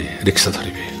ଓହ୍ଲେଇ ପଡ଼ି ରିକ୍ସା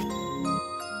ଧରିବି।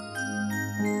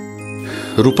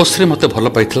 ରୂପଶ୍ରୀ ମୋତେ ଭଲ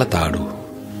ପାଇଥିଲା ତା ଆଡ଼ୁ,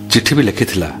 ଚିଠି ବି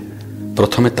ଲେଖିଥିଲା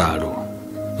ପ୍ରଥମେ ତା ଆଡ଼ୁ।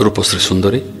 ରୂପଶ୍ରୀ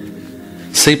ସୁନ୍ଦରୀ,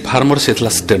 ସେଇ ଫାର୍ମର ସେ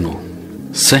ଥିଲା ଷ୍ଟେନୋ।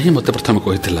 ସେ ହିଁ ମୋତେ ପ୍ରଥମେ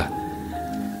କହିଥିଲା,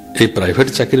 ଏଇ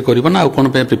ପ୍ରାଇଭେଟ୍ ଚାକିରି କରିବ ନା ଆଉ କ'ଣ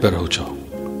ପାଇଁ ପ୍ରିପେୟାର ହେଉଛ?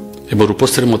 ଏବଂ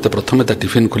ରୂପଶ୍ରୀ ମୋତେ ପ୍ରଥମେ ତା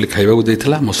ଟିଫିନ୍ ଖୋଲି ଖାଇବାକୁ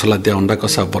ଦେଇଥିଲା, ମସଲା ଦିଆ ଅଣ୍ଡା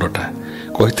କଷା ପରଠା।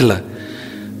 କହିଥିଲା,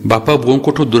 ବାପା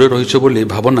ବୋଉଙ୍କଠୁ ଦୂରେ ରହିଛ ବୋଲି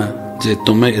ଭାବନା ଯେ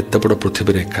ତୁମେ ଏତେ ବଡ଼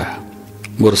ପୃଥିବୀରେ ଏକା।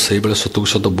 ମୋର ସେଇବେଳେ ସତକୁ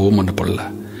ସତ ବୋଉ ମନେ ପଡ଼ିଲା।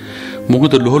 ମୁଁ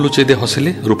କିନ୍ତୁ ଲୁହ ଲୁଚେଇ ଦେଇ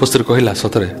ହସିଲି। ରୂପଶ୍ରୀ କହିଲା,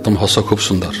 ସତରେ ତୁମ ହସ ଖୁବ୍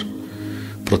ସୁନ୍ଦର।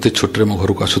 ପ୍ରତି ଛୁଟିରେ ମୋ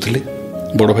ଘରକୁ ଆସୁଥିଲି।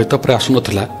 ବଡ଼ ଭାଇ ତ ପ୍ରାୟ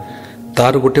ଆସୁନଥିଲା।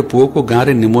 ତାର ଗୋଟେ ପୁଅକୁ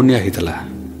ଗାଁରେ ନିମୋନିଆ ହେଇଥିଲା।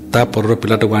 ତା ପରର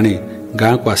ପିଲାଟାକୁ ଆଣି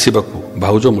ଗାଁକୁ ଆସିବାକୁ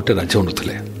ଭାଉଜ ମୋଟେ ରାଜି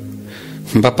ହେଉନଥିଲେ।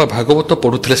 ବାପା ଭାଗବତ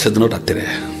ପଢ଼ୁଥିଲେ ସେଦିନ ରାତିରେ।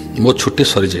 ମୋ ଛୁଟି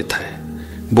ସରିଯାଇଥାଏ।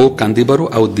 ବୋଉ କାନ୍ଦିବାରୁ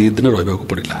ଆଉ 2 ଦିନ ରହିବାକୁ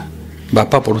ପଡ଼ିଲା।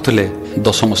 ବାପା ପଢ଼ୁଥିଲେ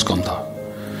 10ମ ସ୍କନ୍ଧ।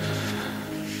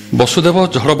 ବସୁଦେବ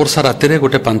ଝଡ଼ ବର୍ଷା ରାତିରେ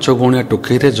ଗୋଟେ 5 ଗୁଣିଆ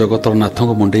ଟୋକେଇରେ ଜଗତର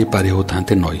ନାଥଙ୍କୁ ମୁଣ୍ଡେଇ ପାରି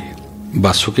ହେଉଥାନ୍ତି ନଈ।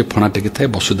 ବାସୁକି ଫଣା ଟେକିଥାଏ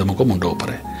ବସୁଦେବଙ୍କ ମୁଣ୍ଡ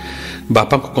ଉପରେ।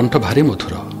 ବାପାଙ୍କ କଣ୍ଠ ଭାରି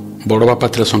ମଧୁର। ବଡ଼ ବାପା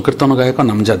ଥିଲେ ସଂକୀର୍ତ୍ତନ ଗାୟକ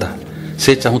ନାମଜାଦା।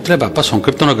 ସେ ଚାହୁଁଥିଲେ ବାପା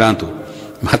ସଂକୀର୍ତ୍ତନ ଗାଆନ୍ତୁ,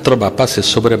 ମାତ୍ର ବାପା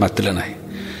ସେସବୁରେ ମାତିଲେ ନାହିଁ।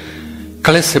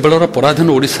 କାଳେ ସେବେଳର ପରାଧୀନ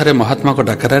ଓଡ଼ିଶାରେ ମହାତ୍ମାଙ୍କ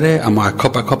ଡାକରାରେ ଆମ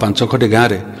ଆଖପାଖ 5 ଖଣ୍ଡି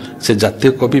ଗାଁରେ ସେ ଜାତୀୟ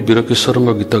କବି ବୀରକିଶୋରଙ୍କ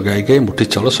ଗୀତ ଗାଇ ଗାଇ ମୁଠି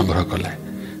ଚାଉଳ ସଂଗ୍ରହ କଲେ।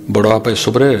 बड़ बापा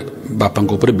एसबुरे बापा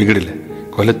बिगड़े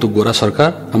कहले तू गोरा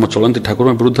सरकार आम चलती ठाकुर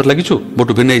विरुद्ध लगिचु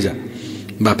मोटू भी नहीं जा।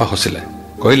 बापा हसिले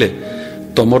कहले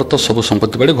तुमर तो सब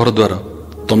संपत्ति बाड़ी घर द्वार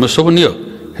तुम सब नियो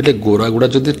हेले गोरा गुड़ा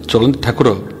जदि चलती ठाकुर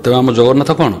तेज आम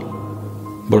जगन्नाथ कौन।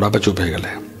 बड़ बापा चुप हो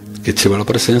गले किछि बेल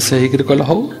पर से कहले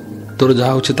हौ तोर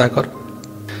जहाँ होछि ता कर।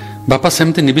 बापा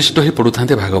सेमती निविष्ट हो पड़ुता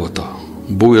भागवत।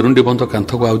 बो एरुंडी बंद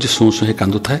कांथ को आउची सुँ सुँ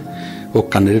कांदु थाए और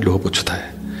कान लुह पोछु थाए।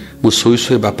 मु शुई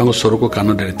शुई बापा स्वर को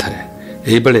कान डेरी थाए।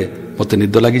 यही बेले मत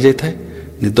निद लगी जाए।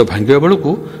 निद भांगा बेलू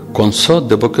कंस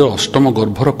देवकी अष्टम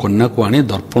गर्भर कन्या को आनी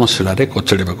दर्पण शिला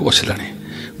कचेड़ा बसला।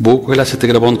 बो कहला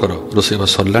से बंद कर रोषे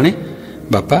सरला।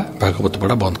 बापा भागवत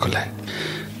पढ़ा बंद कले।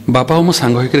 बापा और मो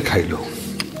सांग होकर खाइलु।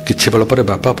 किछि बेल पर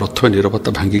बापा प्रथम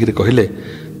नीरवता भांगिक कहले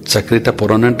चाकरीटा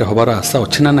परमानेंट हबार आशा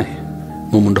अच्छी ना नहीं।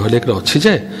 मो मुंड हलिया अच्छी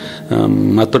जे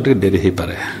मात्र टे डेरी हो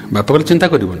पारे। बापा कहले चिंता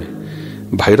करबनी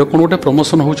भाईर कौन गोटे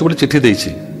प्रमोशन होची चिठी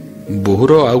देछि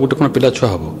बोहूर आउ गोटे कौन पिला छुआ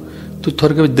हम तू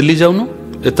थर के दिल्ली जाऊनु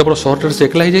एत बड़ सहर से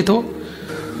एकला हो जाइए।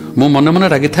 मो मन मन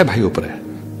रागी था भाई उपर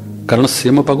कारण सी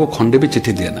मो पाक खंडे भी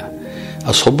चिठी दिए ना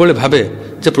आ सब भावे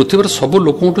जे पृथ्वी सब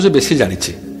लोक बेसी जानी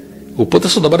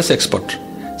उपदेश दबार से एक्सपर्ट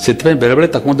से बेले बेले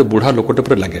मत बुढ़ा लोकटे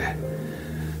पर लगे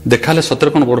देखा सतरे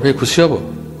कौन बड़ भाई खुशी हम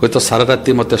हूँ तो सारा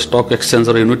राति मत स्टॉक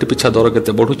एक्सचेंजर यूनिट पिछा दर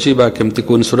के बढ़ुची केमती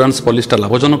को इन्शुरांस पॉलिसीटा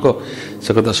लाभजनक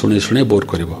से कथा शुणी शुणी बोर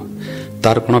कर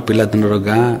तार कौन पिलादिन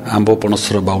गाँ आंब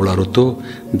पणसर बाउला ऋतु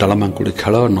डालमांकुड़ी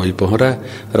खेल नई पहरा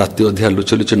राति अधिया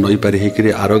लुचि लुचि नई पारि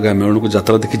होकर आर गाँ मेलन को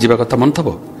यात्रा देखी जावा कथा मन थब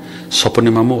सपनी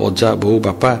मामू अजा बो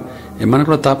बापा एम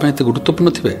एत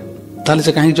गुरुत्वपूर्ण थे ताले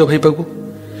से कहीं जो भाई पाकू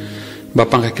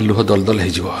बापा कहीं लुह दलदल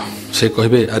हो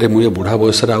कहे अरे मुझे बुढ़ा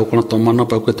बयस आउ कौन तुम मान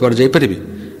पाक एत बार जापरि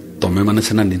तमें मैंने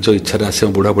सीना निज इच्छा आस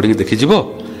बुढ़ा बुढ़ी देखीज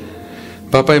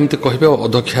बापा एमती कहे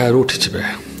अधक्षारू उठिजे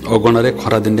अगणार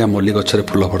खरा दिनिया मल्ली गचर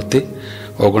फूल भर्ती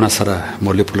अगणा सारा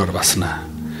मल्ली फूलर बास्ना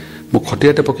मु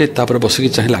खटियाटे पकई तापर बसिकी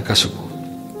चाहिए आकाश को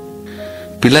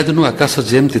पिलादिनू आकाश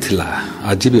जेमती थिला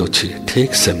आज भी अच्छी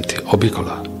ठीक सेमती अविकल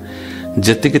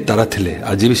जेतिकी तारा थिले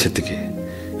आज भी सेतिकी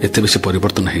एते बेसी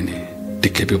परिवर्तन हैनी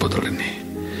टिके भी बदलनी।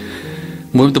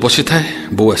 मुझे बसी थाए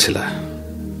बो आसला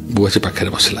बो आसी पाखे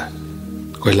बसला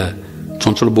कहला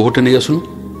चंचल बोहटे नहीं आसुनु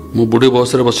मु बुढ़ी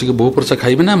बस बसिकी बहु परसा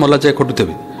खाइबी ना मल्ला जाए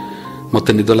खटुथेबी मत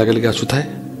निद लगे लगे आसुए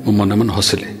मु मन मन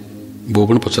हसिले बो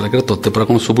पुणी पचरा तत्ते पूरा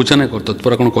कौन शुभुचा ना कर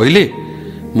तत्पूरा कौन कहली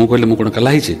मुझे कहली मुझे कौन काला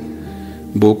ही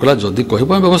बो कहला जदि कह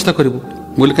व्यवस्था करूँ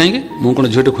मुझे कहीं मुझे कौन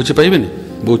झीटे खोजी पाइबी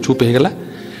बो चुप हो गला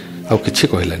आउ कि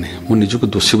कहलानी मु निजक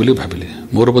दोषी बोली भाविली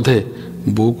मोर बोधे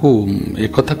बो को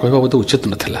एक कहवा बोधे उचित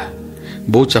नाला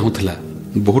बो चाहूला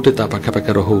बहुटे ता पाखे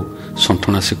पाखे रहू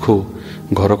संठना शिखु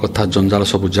घर कथा जंजाल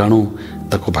सब जानू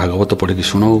ताको भागवत पढ़ी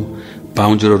शुणाऊ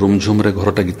पाउंजीर रुमझुम्रे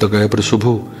घरटा गीत गाया पर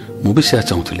शुभू मु भी से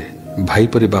चाहूली भाई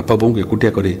परी बापा बों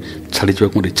एकुटिया कर छाड़ी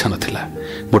जावाक मोर इच्छा नाला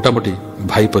मोटामोटी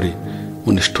भाई परी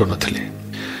मु निष्ठुर नथिली।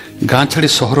 गाँ छाड़ी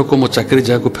सहर को मो चाकरी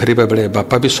जगह फेरवा बेले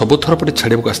बापा भी सबुथर पटे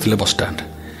छाड़क आसते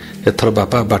बसस्टाण्ड एथर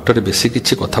बापा बाटर बेसी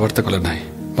किसी कथबार्ता कले ना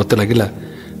मत लगिला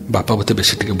बापा बोते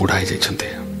बेसी टिके बुढ़ा हो जाइछन्ते।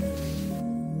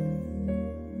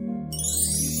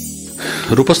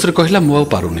 रूपश्री कहला मु आ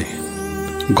पारुनी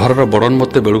घर बड़न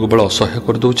मत बेलू बेल असह्य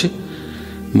कर दूची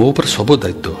मो ऊपर सब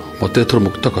दायित्व मत एथर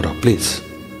मुक्त कर प्लीज।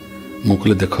 मु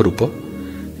कहले देख रूप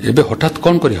एबे हठात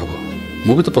कौन करी हबो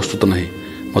मु भी तो प्रस्तुत नहीं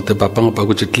मत बापा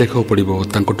पाक चिठी लिखा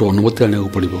पड़ो अनुमति आने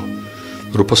पड़ो।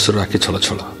 रूपश्री आखि छल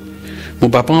छल मो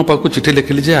बापा पाक चिठी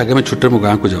लिखिली जे आगामी छुट्टी मो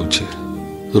गाँव को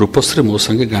जाऊँगी। रूपश्री मो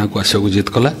संगे गाँव को आसवा जिद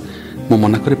कला मु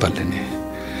मना कर पार्लिनी।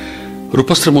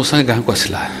 रूपश्री मो संगे गाँव को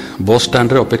आसला बस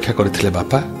स्टाण्ड अपेक्षा करथिले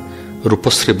बापा।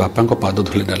 रूपश्री बापा पाद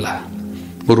धूली नेला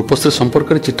मो रूपश्री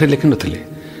संपर्क में चिठी लिखि नी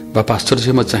बापा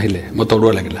आश्चर्य मत चाहिए मत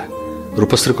अड़ुआ लगे।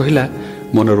 रूपश्री कहला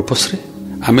मोन रूपश्री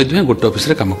आमे दुहे गोटे ऑफिस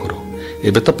रे काम करूँ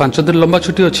एबे तो 5 दिन लंबा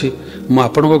छुट्टी अच्छी मु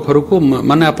आपण घर को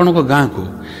माने आपण गाँ को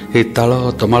ये ताल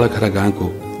तमालखेरा गाँ को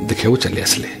देखा चली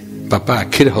आसले। बापा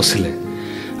आखिरे हसिले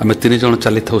आमे 3 जन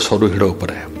चली था सरू हिड़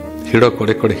उपर हिड़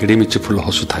कड़े कड़े हिड़मिची फुल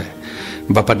हसुए।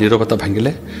 बापा नीरवता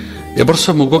भांगिले ए वर्ष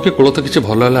मुग कि कोलथ किसी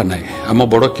भल है ना आम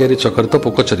बड़ कियारी चक्कर तो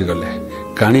पोक चरीगले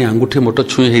काणी आंगुठी मोट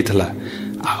छुई होता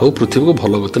आउ पृथ्वी को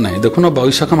भल गति ना देखुन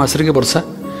बैशाख मसरे कि वर्षा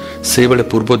से बेले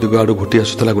पूर्व दिग आड़ घुटी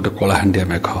आसूला गोटे कलाहांडिया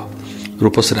मेघ।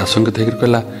 रूपश्री आशंकित होकर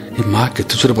कहला ए माँ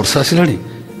केते जोर वर्षा आसला।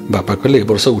 बापा कहले ए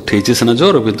वर्ष उठे सीना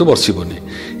जोर कितु बरसबनी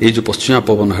ये जो पश्चिमा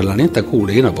पवन है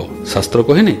उड़े नब शास्त्र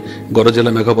कहनी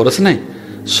गरजेला मेघ बरस ना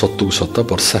सतु सत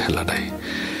वर्षा है ना।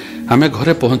 आम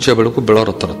घरे पहुंचा बेलू बेल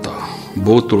रत रत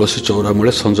बो तुलसी चौरा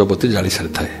मूले संजबती जाली सारी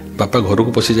थाए। बापा घर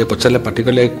को पशि जाए पचारे पाटी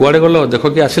कले कुआड़े गल देख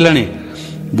कि आसला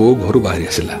बो घर बाहरी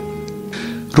आसला।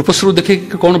 रूपश्री देखिए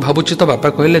कौन भावुची तो बापा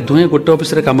कहले दुहे गोटे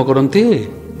ऑफिस रे काम करती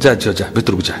जा झियो जा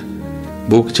भितर को जा।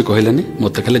 ବୋଉ କିଛି କହିଲାନି,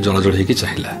 ମୋତେ ଖାଲି ଜଳଜଳ ହେଇକି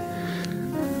ଚାହିଁଲା।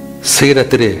 ସେଇ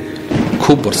ରାତିରେ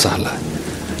ଖୁବ୍ ବର୍ଷା ହେଲା।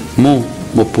 ମୁଁ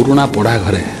ମୋ ପୁରୁଣା ପଢ଼ା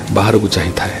ଘରେ ବାହାରକୁ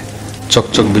ଚାହିଁଥାଏ।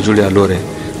 ଚକଚକ ବିଜୁଳି ଆଲୁଅରେ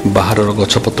ବାହାରର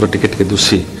ଗଛପତ୍ର ଟିକେ ଟିକେ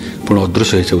ଦୁଷି ପୁଣି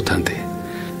ଅଦୃଶ୍ୟ ହେଇଯାଉଥାନ୍ତି।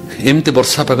 ଏମିତି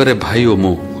ବର୍ଷା ପାଗରେ ଭାଇ ଓ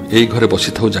ମୁଁ ଏଇ ଘରେ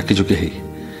ବସିଥାଉ ଜାକିଜୁକି ହେଇ।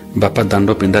 ବାପା ଦାଣ୍ଡ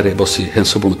ପିଣ୍ଡାରେ ବସି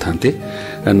ହେଁସ ବୁଣୁଥାନ୍ତି,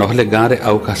 ନହେଲେ ଗାଁରେ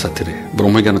ଆଉ କାହା ସାଥିରେ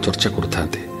ବ୍ରହ୍ମଜ୍ଞାନ ଚର୍ଚ୍ଚା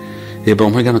କରୁଥାନ୍ତି। ଏ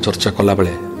ବ୍ରହ୍ମଜ୍ଞାନ ଚର୍ଚ୍ଚା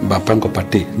କଲାବେଳେ ବାପାଙ୍କ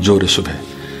ପାଟି ଜୋରରେ ଶୁଭେ।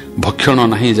 ଭକ୍ଷଣ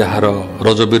ନାହିଁ ଯାହାର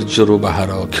ରଜବୀର୍ଯ୍ୟରୁ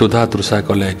ବାହାର, କ୍ଷୁଧା ତୃଷା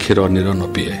କଲେ କ୍ଷୀର ନୀର ନ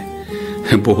ପିଏ।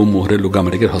 ବୋହୁ ମୁହଁରେ ଲୁଗା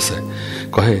ମାରିକି ହସେ,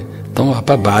 କହେ ତମ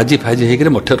ବାପା ବାଜି ଫାଜି ହେଇକିରି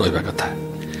ମଠରେ ରହିବା କଥା।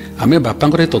 ଆମେ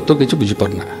ବାପାଙ୍କର ଏ ତତ୍ତ୍ୱ କିଛି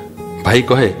ବୁଝିପାରୁନା। ଭାଇ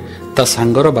କହେ ତା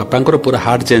ସାଙ୍ଗର ବାପାଙ୍କର ପୁରା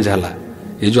ହାର୍ଟ ଚେଞ୍ଜ ହେଲା।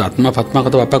 ଏ ଯେଉଁ ଆତ୍ମା ଫାତ୍ମା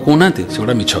କଥା ବାପା କହୁନାହାନ୍ତି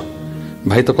ସେଗୁଡ଼ା ମିଛ।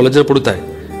 ଭାଇ ତ କଲେଜରେ ପଢ଼ୁଥାଏ,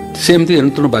 ସେ ଏମିତି ଏଣୁ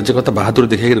ତେଣୁ ବାଜେ କଥା ବାହାଦୁର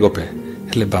ଦେଖେଇକିରି ଗପେ।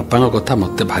 ହେଲେ ବାପାଙ୍କ କଥା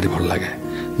ମୋତେ ଭାରି ଭଲ ଲାଗେ।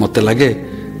 ମୋତେ ଲାଗେ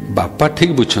ବାପା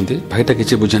ଠିକ୍ ବୁଝଛନ୍ତି, ଭାଇଟା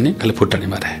କିଛି ବୁଝେନି, ଖାଲି ଫୁଟାଣି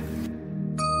ମାରେ।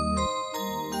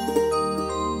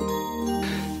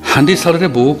 ହାଣ୍ଡି ଶାଳରେ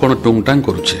ବୋଉ କ'ଣ ଟୁଙ୍ଗଟାଙ୍ଗ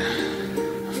କରୁଛି।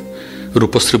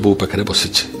 ରୂପଶ୍ରୀ ବୋଉ ପାଖରେ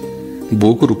ବସିଛି।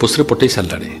 ବୋଉକୁ ରୂପଶ୍ରୀ ପଟେଇ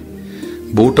ସାରିଲାଣି।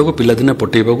 ବୋଉଟାକୁ ପିଲାଦିନେ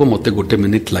ପଟେଇବାକୁ ମୋତେ 1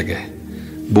 ମିନିଟ୍ ଲାଗେ।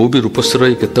 ବୋଉ ବି ରୂପଶ୍ରୀର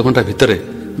ଏଇ କେତେ ଘଣ୍ଟା ଭିତରେ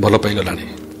ଭଲ ପାଇଗଲାଣି।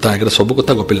 ତା ଆଗରେ ସବୁ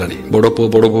କଥା ଗପିଲାଣି। ବଡ଼ ପୁଅ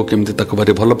ବଡ଼ ବୋହୂ କେମିତି ତାକୁ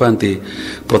ଭାରି ଭଲ ପାଆନ୍ତି,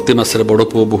 ପ୍ରତି ମାସରେ ବଡ଼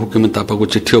ପୁଅ ବୋହୂ କେମିତି ତା ପାଖକୁ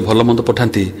ଚିଠି ଓ ଭଲ ମନ୍ଦ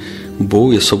ପଠାନ୍ତି। ବୋଉ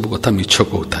ଏସବୁ କଥା ମିଛ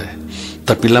କହୁଥାଏ।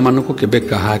 ତା ପିଲାମାନଙ୍କୁ କେବେ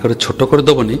କାହା ଆଗରେ ଛୋଟ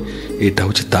କରିଦେବନି, ଏଇଟା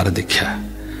ହେଉଛି ତାର ଦୀକ୍ଷା।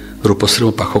 ରୂପଶ୍ରୀ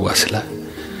ମୋ ପାଖକୁ ଆସିଲା।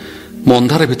 ମୁଁ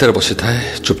ଅନ୍ଧାର ଭିତରେ ବସିଥାଏ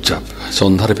ଚୁପଚାପ। ସେ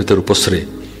ଅନ୍ଧାର ଭିତରେ ରୂପଶ୍ରୀ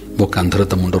ମୋ କାନ୍ଧରେ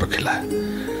ତା ମୁଣ୍ଡ ରଖିଲା।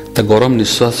 ତା ଗରମ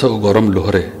ନିଶ୍ୱାସ ଓ ଗରମ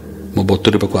ଲୁହରେ ମୁଁ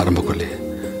ବତୁରିବାକୁ ଆରମ୍ଭ କଲି।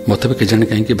 ମୋତେ ବି କେଜାଣି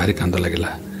କାହିଁକି ଭାରି କାନ୍ଦ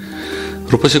ଲାଗିଲା।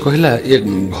 ରୂପଶ୍ରୀ କହିଲା, ଏ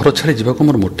ଘର ଛାଡ଼ି ଯିବାକୁ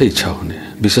ମୋର ମୋଟେ ଇଚ୍ଛା ହେଉନି,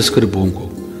 ବିଶେଷ କରି ବୋଉଙ୍କୁ।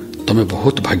 ତୁମେ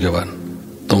ବହୁତ ଭାଗ୍ୟବାନ,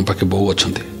 ତୁମ ପାଖେ ବୋଉ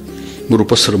ଅଛନ୍ତି। ମୁଁ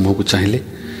ରୂପଶ୍ରୀର ମୁହଁକୁ ଚାହିଁଲି।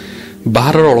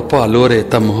 ବାହାରର ଅଳ୍ପ ଆଲୁଅରେ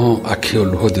ତା ମୁହଁ, ଆଖି ଓ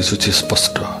ଲୁହ ଦିଶୁଛି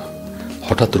ସ୍ପଷ୍ଟ।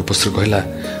 ହଠାତ୍ ରୂପଶ୍ରୀ କହିଲା,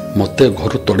 ମୋତେ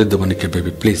ଘରୁ ତଡ଼ି ଦେବନି କେବେ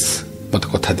ବି, ପ୍ଲିଜ୍ ମୋତେ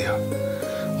କଥା ଦିଅ।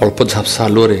 ଅଳ୍ପ ଝାପ୍ସା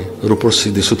ଆଲୁଅରେ ରୂପଶ୍ରୀ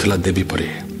ଦିଶୁଥିଲା ଦେବୀ ପରି,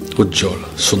 ଉଜ୍ଜଳ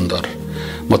ସୁନ୍ଦର।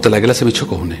 ମୋତେ ଲାଗିଲା ସେ ମିଛ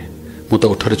କହୁନି। ମୁଁ ତା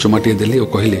ଓଠରେ ଚୁମାଟିଏ ଦେଲି ଓ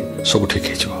କହିଲି, ସବୁ ଠିକ୍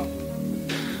ହେଇଯିବ।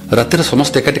 ରାତିରେ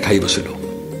ସମସ୍ତେ ଏକାଠି ଖାଇ ବସିଲୁ।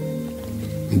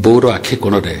 ବୋଉର ଆଖି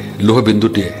କୋଣରେ ଲୁହ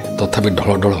ବିନ୍ଦୁଟିଏ ତଥାପି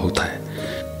ଢଳ ଢଳ ହେଉଥାଏ।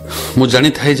 ମୁଁ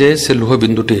ଜାଣିଥାଏ ଯେ ସେ ଲୁହ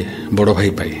ବିନ୍ଦୁଟିଏ ବଡ଼ ଭାଇ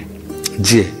ପାଇଁ,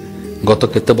 ଯିଏ ଗତ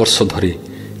କେତେ ବର୍ଷ ଧରି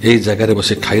ଏଇ ଜାଗାରେ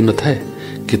ବସି ଖାଇନଥାଏ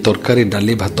କି ତରକାରୀ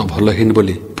ଡାଲି ଭାତ ଭଲ ହେଇନି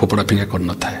ବୋଲି ଫୋପଡ଼ା ଫିଙ୍ଗା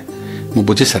କରିନଥାଏ। ମୁଁ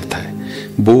ବୁଝି ସାରିଥାଏ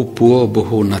ବୋଉ ପୁଅ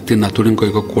ବୋହୂ ନାତି ନାତୁଣୀଙ୍କ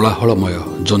ଏକ କୋଳାହଳମୟ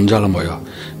ଜଞ୍ଜାଳମୟ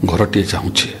ଘରଟିଏ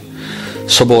ଚାହୁଁଛି।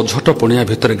 ସବୁ ଅଝଟ ପଣିଆ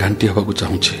ଭିତରେ ଘାଣ୍ଟି ହେବାକୁ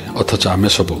ଚାହୁଁଛି। ଅଥଚ ଆମେ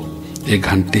ସବୁ ଏ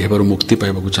ଘାଣ୍ଟି ହେବାରୁ ମୁକ୍ତି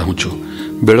ପାଇବାକୁ ଚାହୁଁଛୁ।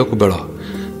 ବେଳକୁ ବେଳ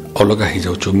ଅଲଗା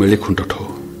ହେଇଯାଉଛୁ ମିଳି ଖୁଣ୍ଟଠୁ।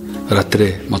 ରାତିରେ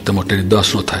ମୋତେ ମୋଟେ ନିଦ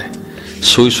ଆସୁନଥାଏ।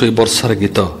 ଶୋଇ ଶୋଇ ବର୍ଷାର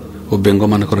ଗୀତ ଓ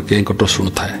ବେଙ୍ଗମାନଙ୍କର କେଁକଟ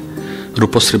ଶୁଣୁଥାଏ।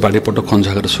 ରୂପଶ୍ରୀ ବାଡ଼ିପଟ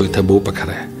ଖଞ୍ଜାଘରେ ଶୋଇଥାଏ ବୋଉ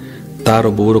ପାଖରେ। ତାର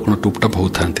ବୋଉର କ'ଣ ଟୁପଟାପ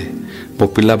ହେଉଥାନ୍ତି। ମୋ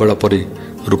ପିଲାବେଳ ପରି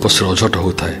ରୂପଶ୍ରୀ ଅଝଟ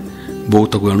ହେଉଥାଏ। ବୋଉ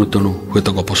ତାକୁ ଏଣୁ ତେଣୁ ହୁଏତ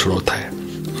ଗପ ଶୁଣାଉଥାଏ।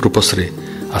 ରୂପଶ୍ରୀ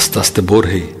ଆସ୍ତେ ଆସ୍ତେ ବୋର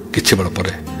ହେଇ କିଛି ବେଳ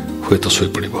ପରେ ହୁଏତ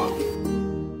ଶୋଇପଡ଼ିବ।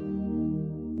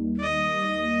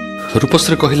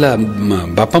 ରୂପଶ୍ରୀ କହିଲା,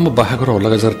 ବାପା ମୋ ବାହାଘର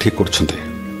ଅଲଗା ଜାଗାରେ ଠିକ୍ କରୁଛନ୍ତି।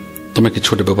 ତୁମେ କିଛି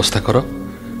ଗୋଟେ ବ୍ୟବସ୍ଥା କର,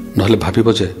 ନହେଲେ ଭାବିବ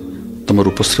ଯେ ତୁମ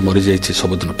ରୂପଶ୍ରୀ ମରିଯାଇଛି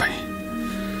ସବୁଦିନ ପାଇଁ।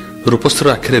 ରୂପଶ୍ରୀର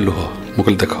ଆଖିରେ ଲୁହ। ମୁଁ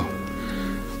କହିଲି, ଦେଖ,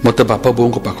 ମୋତେ ବାପା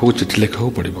ବୋଉଙ୍କ ପାଖକୁ ଚିଠି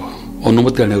ଲେଖିବାକୁ ପଡ଼ିବ,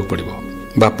 ଅନୁମତି ଆଣିବାକୁ ପଡ଼ିବ।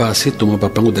 ବାପା ଆସି ତୁମ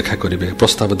ବାପାଙ୍କୁ ଦେଖା କରିବେ,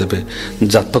 ପ୍ରସ୍ତାବ ଦେବେ,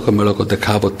 ଜାତକ ମେଳକ ଦେଖା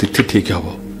ହେବ, ତିଥି ଠିକ୍ ହେବ।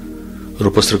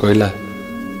 ରୂପଶ୍ରୀ କହିଲା,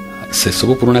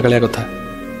 ସେସବୁ ପୁରୁଣା କାଳିଆ କଥା,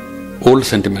 ଓଲ୍ଡ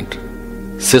ସେଣ୍ଟିମେଣ୍ଟ।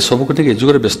 ସେ ସବୁକୁ ଟିକେ ଏ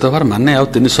ଯୁଗରେ ବ୍ୟସ୍ତ ହେବାର ମାନେ ଆଉ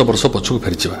 300 ବର୍ଷ ପଛକୁ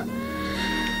ଫେରିଯିବା।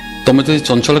 ତୁମେ ଯଦି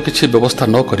ଚଞ୍ଚଳ କିଛି ବ୍ୟବସ୍ଥା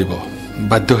ନ କରିବ,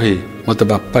 ବାଧ୍ୟ ହୋଇ ମୋତେ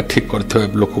ବାପା ଠିକ୍ କରିଥିବା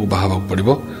ଲୋକକୁ ବାହା ହେବାକୁ ପଡ଼ିବ,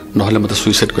 ନହେଲେ ମୋତେ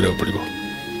ସୁଇସାଇଡ୍ କରିବାକୁ ପଡ଼ିବ।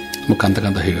 ମୁଁ କାନ୍ଦ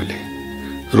କାନ୍ଦ ହେଇଗଲି।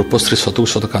 ରୂପଶ୍ରୀ ସତକୁ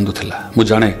ସତ କାନ୍ଦୁଥିଲା। ମୁଁ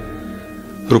ଜାଣେ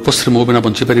ରୂପଶ୍ରୀ ମୋ ବିନା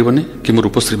ବଞ୍ଚିପାରିବନି କି ମୁଁ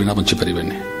ରୂପଶ୍ରୀ ବିନା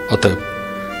ବଞ୍ଚିପାରିବେନି। ଅତଏବ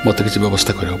ମୋତେ କିଛି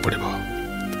ବ୍ୟବସ୍ଥା କରିବାକୁ ପଡ଼ିବ।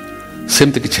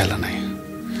 ସେମିତି କିଛି ହେଲା ନାହିଁ।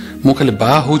 ମୁଁ ଖାଲି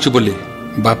ବାହା ହେଉଛି ବୋଲି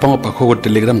ବାପାଙ୍କ ପାଖକୁ ଗୋଟେ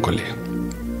ଟେଲିଗ୍ରାମ କଲି।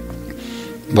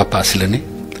 ବାପା ଆସିଲେନି,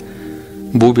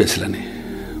 ବୋଉ ବି ଆସିଲାନି।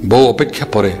 ବୋଉ ଅପେକ୍ଷା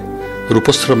ପରେ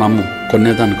ରୂପଶ୍ରୀର ମାମୁଁ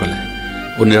କନ୍ୟାଦାନ କଲେ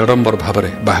ଓ ନିରାଡ଼ମ୍ବର ଭାବରେ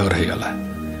ବାହାଘର ହେଇଗଲା।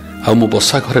 ଆଉ ମୁଁ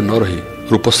ବସା ଘରେ ନ ରହି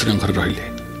ରୂପଶ୍ରୀଙ୍କ ଘରେ ରହିଲି।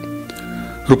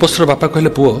 ରୂପଶ୍ରୀର ବାପା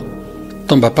କହିଲେ, ପୁଅ,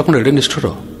 ତମ ବାପା କ'ଣ ଏଡ଼େ ନିଷ୍ଠୁର?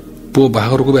 ପୁଅ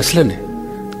ବାହାଘରକୁ ବି ଆସିଲେନି।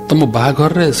 ତମ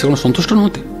ବାହାଘରରେ ସେ କ'ଣ ସନ୍ତୁଷ୍ଟ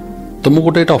ନୁହନ୍ତି? ତୁମକୁ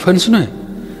ଗୋଟେ ଏଇଟା ଅଫେନ୍ସ ନୁହେଁ?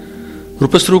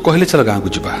 ରୂପଶ୍ରୀକୁ କହିଲେ, ଚାଲ ଗାଁକୁ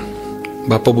ଯିବା।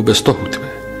 ବାପା ବୋଉ ବ୍ୟସ୍ତ ହେଉଥିବେ।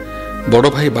 ବଡ଼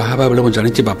ଭାଇ ବାହା ହେବା ବେଳେ ମୁଁ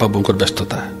ଜାଣିଛି ବାପା ବୋଉଙ୍କର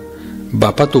ବ୍ୟସ୍ତତା।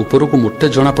 ବାପା ତ ଉପରକୁ ମୋଟେ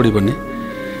ଜଣାପଡ଼ିବନି,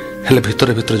 ହେଲେ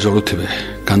ଭିତରେ ଭିତରେ ଜଳୁଥିବେ,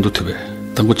 କାନ୍ଦୁଥିବେ।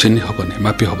 ତାଙ୍କୁ ଚିହ୍ନି ହେବନି,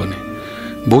 ମାପି ହେବନି।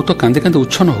 ବୋଉ ତ କାନ୍ଦି କାନ୍ଦି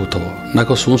ଉଚ୍ଛନ୍ନ ହେଉଥିବ, ନାକ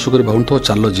ସୁଁ ସୁଁ କରି ଭାବୁଥିବ,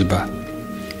 ଚାଲ ଯିବା।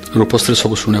 ରୂପଶ୍ରୀ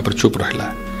ସବୁ ଶୁଣିବା ପରେ ଚୁପ୍ ରହିଲା।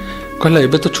 କହିଲା,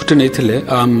 ଏବେ ତ ଛୁଟି ନେଇଥିଲେ,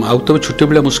 ଆଉ ତ ଛୁଟି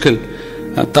ମିଳିବା ମୁସ୍କିଲ।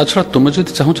 ତା ଛଡ଼ା ତୁମେ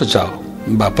ଯଦି ଚାହୁଁଛ ଯାଅ,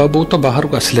 ବାପା ବୋଉ ତ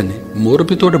ବାହାରକୁ ଆସିଲେନି, ମୋର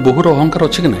ବି ତ ଗୋଟେ ବୋହୁର ଅହଙ୍କାର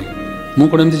ଅଛି କି ନାହିଁ, ମୁଁ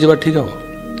କ'ଣ ଏମିତି ଯିବା ଠିକ୍ ହବ?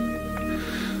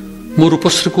 ମୁଁ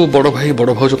ରୂପଶ୍ରୀକୁ ବଡ଼ ଭାଇ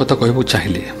ବଡ଼ ଭାଉଜ କଥା କହିବାକୁ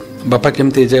ଚାହିଁଲି। ବାପା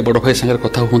କେମିତି ଏଯାଏ ବଡ଼ ଭାଇ ସାଙ୍ଗରେ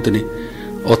କଥା ହୁଅନ୍ତିନି,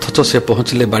 ଅଥଚ ସେ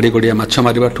ପହଞ୍ଚିଲେ ବାଡ଼ି ଗଡ଼ିଆ ମାଛ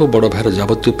ମାରିବାଠୁ ବଡ଼ ଭାଇର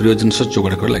ଯାବତୀୟ ପ୍ରିୟ ଜିନିଷ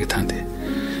ଯୋଗାଡ଼ କରି ଲାଗିଥାନ୍ତି।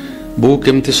 ବୋଉ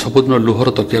କେମିତି ସବୁଦିନ ଲୁହର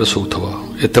ତକିଆରେ ଶୋଉଥିବ,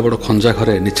 ଏତେ ବଡ଼ ଖଞ୍ଜା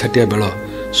ଘରେ ନିଛାଟିଆ ବେଳ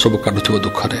ସବୁ କାଟୁଥିବ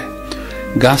ଦୁଃଖରେ।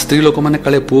 ଗାଁ ସ୍ତ୍ରୀ ଲୋକମାନେ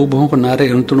କାଳେ ପୁଅ ବୋହୂଙ୍କ ନାଁରେ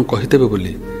ଏଣୁତେଣୁ କହିଦେବେ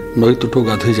ବୋଲି ନଈ ତୁଠକୁ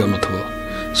ଗାଧୋଇ ଯାଉନଥିବ।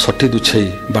 ଷଠି ଦୁଛେଇ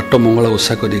ବାଟ ମଙ୍ଗଳା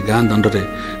ଓଷା କରି ଗାଁ ଦାଣ୍ଡରେ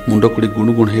ମୁଣ୍ଡ କୁଡ଼ି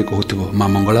ଗୁଣୁଗୁଣ ହେଇ କହୁଥିବ, ମା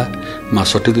ମଙ୍ଗଳା, ମା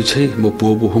ଷଠି ଦୁଛେଇ ମୋ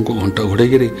ପୁଅ ବୋହୂଙ୍କୁ ଘଣ୍ଟା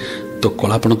ଘୋଡ଼େଇକିରି ତୋ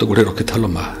କଳାପଣ ତ ଘୋଡ଼େଇ ରଖିଥାଲ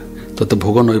ମା, ତୋତେ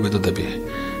ଭୋଗ ନୈବେଦ୍ୟ ଦେବି।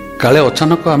 କାଳେ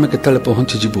ଅଚାନକ ଆମେ କେତେବେଳେ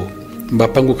ପହଞ୍ଚିଯିବୁ,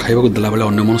 ବାପାଙ୍କୁ ଖାଇବାକୁ ଦେଲାବେଳେ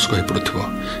ଅନ୍ୟମନସ୍କ ହୋଇପଡ଼ୁଥିବ।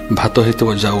 ଭାତ ହେଇଥିବ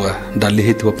ଜାଉଆ, ଡାଲି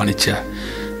ହେଇଥିବ ପାଣିଚିଆ,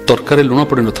 ତରକାରୀ ଲୁଣ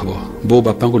ପଡ଼ିନଥିବ। ବୋଉ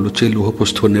ବାପାଙ୍କୁ ଲୁଚେଇ ଲୁହ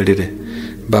ପୋଷୁଥିବ ନେଡ଼ିରେ।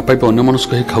 ବାପା ବି ଅନ୍ୟମନସ୍କ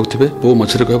ହେଇ ଖାଉଥିବେ, ବୋଉ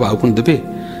ମଝିରେ କହିବ ଆଉ କ'ଣ ଦେବି?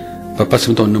 ବାପା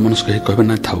ସେମିତି ଅନ୍ୟମନସ୍କ ହେଇ କହିବେ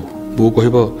ନାଇଁ ଥାଉ। ବୋଉ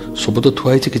କହିବ ସବୁ ତ ଥୁଆ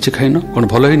ହେଇଛି, କିଛି ଖାଇନ, କ'ଣ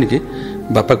ଭଲ ହେଇନି କି?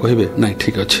 ବାପା କହିବେ ନାଇଁ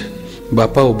ଠିକ୍ ଅଛି।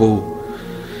 ବାପା ଓ ବୋଉ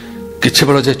କିଛି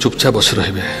ବେଳ ଯାଏ ଚୁପଚାପ ବସି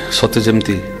ରହିବେ, ସତେ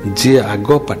ଯେମିତି ଯିଏ ଆଗ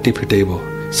ପାଟି ଫିଟେଇବ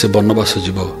ସେ ବନବାସ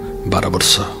ଯିବ 12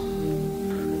 ବର୍ଷ।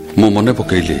 ମୁଁ ମନେ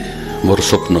ପକେଇଲି ମୋର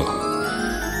ସ୍ୱପ୍ନ।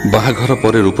 ବାହାଘର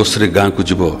ପରେ ରୂପଶ୍ରୀ ଗାଁକୁ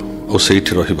ଯିବ ଓ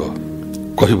ସେଇଠି ରହିବ।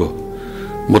 କହିବ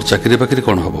ମୋର ଚାକିରି ବାକିରି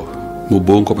କ'ଣ ହବ, ମୁଁ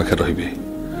ବୋଉଙ୍କ ପାଖରେ ରହିବି।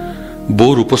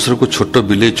 ବୋଉ ରୂପଶ୍ରୀକୁ ଛୋଟ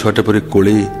ବିଲେଇ ଛୁଆଟେ ପରି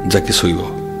କୋଳେଇ ଜାକି ଶୋଇବ।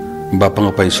 ବାପାଙ୍କ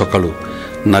ପାଇଁ ସକାଳୁ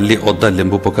ନାଲି ଅଦା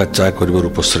ଲେମ୍ବୁ ପକା ଚା କରିବ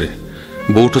ରୂପଶ୍ରୀ।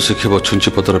 ବୋଉଠୁ ଶିଖିବ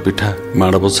ଛୁଞ୍ଚିପତ୍ର ପିଠା,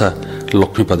 ମାଣବସା,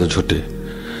 ଲକ୍ଷ୍ମୀପାଦ ଝୋଟି।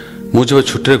 ମୁଁ ଯେବେ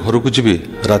ଛୁଟିରେ ଘରକୁ ଯିବି,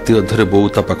 ରାତି ଅଧରେ ବୋଉ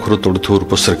ତା ପାଖରୁ ତୋଡ଼ୁଥିବ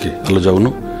ରୂପଶ୍ରୀକି, ଆଲୋ ଯାଉନୁ,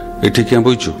 ଏଠି କିଆଁ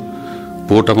ବଇଛୁ?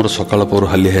 ପୁଅଟା ମୋର ସକାଳ ପହରୁ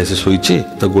ହାଲିଆ ଆସି ଶୋଇଛି,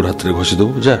 ତା ଗୋଡ଼ ହାତରେ ଘଷି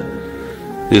ଦେବୁ, ଯା,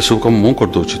 ଏସବୁ କାମ ମୁଁ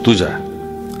କରିଦେଉଛି, ତୁ ଯା।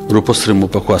 ରୂପଶ୍ରୀ ମୋ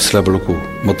ପାଖକୁ ଆସିଲା ବେଳକୁ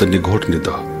ମୋତେ ନିଘୋଟ ନିଦ।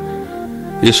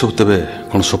 ଏସବୁ ତେବେ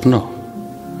କ'ଣ ସ୍ୱପ୍ନ?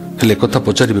 ହେଲେ ଏକଥା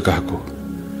ପଚାରିବି କାହାକୁ?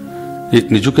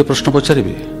 ନିଜକୁ ଏ ପ୍ରଶ୍ନ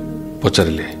ପଚାରିବି?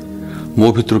 ପଚାରିଲି। ମୋ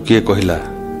ଭିତରୁ କିଏ କହିଲା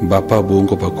ବାପା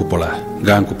ବୋଉଙ୍କ ପାଖକୁ ପଳା,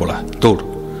 ଗାଁକୁ ପଳା, ଦୌଡ଼।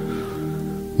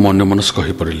 ମୁଁ ଅନ୍ୟମନସ୍କ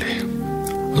ହୋଇପଡ଼ିଲି।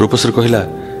 ରୂପଶ୍ରୀ କହିଲା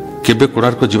କେବେ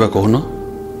କୋଣାର୍କ ଯିବା କହୁନ,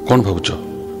 କ'ଣ ଭାବୁଛ?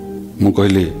 ମୁଁ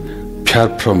କହିଲି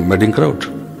fair from wedding crowd.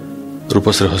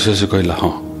 Rupashree ହସି ହସି କହିଲା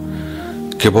ହଁ।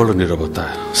 କେବଳ ନୀରବତା,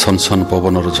 ସନସନ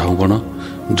ପବନର ଝାଉଁବଣ,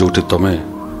 ଯେଉଁଠି ତମେ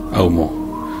ଆଉ ମୁଁ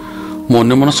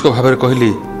ଅନ୍ୟମନସ୍କ ଭାବରେ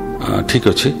କହିଲି ଠିକ୍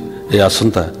ଅଛି, ଏ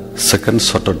ଆସନ୍ତା ସେକେଣ୍ଡ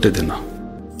ସଟରଡେ ଦିନ।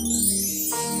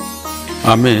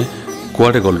 ଆମେ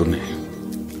କୁଆଡ଼େ ଗଲୁନି।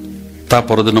 ତା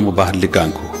ପରଦିନ ମୁଁ ବାହାରିଲି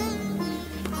ଗାଁକୁ।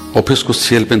 ଅଫିସକୁ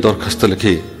ସିଏଲ୍ ପାଇଁ ଦରଖାସ୍ତ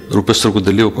ଲେଖି ରୂପେଶ୍ୱରକୁ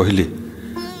ଦେଲି ଓ କହିଲି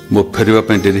ମୋ ଫେରିବା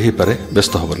ପାଇଁ ଡେରି ହୋଇପାରେ,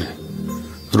 ବ୍ୟସ୍ତ ହେବନି।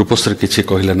 ରୂପଶ୍ରୀ କିଛି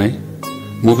କହିଲା ନାହିଁ,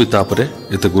 ମୁଁ ବି ତାପରେ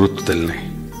ଏତେ ଗୁରୁତ୍ୱ ଦେଲି ନାହିଁ।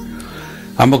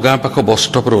 ଆମ ଗାଁ ପାଖ ବସ୍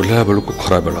ଷ୍ଟପ୍ରେ ଓହ୍ଲାଇବା ବେଳକୁ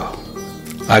ଖରାବେଳ।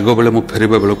 ଆଗବେଳେ ମୁଁ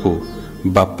ଫେରିବା ବେଳକୁ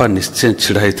ବାପା ନିଶ୍ଚୟ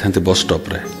ଛିଡ଼ା ହେଇଥାନ୍ତି ବସ୍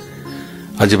ଷ୍ଟପ୍ରେ।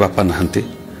 ଆଜି ବାପା ନାହାନ୍ତି।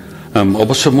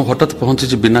 ଅବଶ୍ୟ ମୁଁ ହଠାତ୍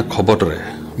ପହଞ୍ଚିଛି ବିନା ଖବରରେ।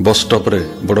 ବସ୍ ଷ୍ଟପ୍ରେ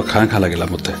ବଡ଼ ଖାଁ ଖାଁ ଲାଗିଲା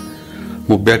ମୋତେ।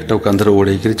 ମୁଁ ବ୍ୟାଗ୍ଟାକୁ କାନ୍ଧରେ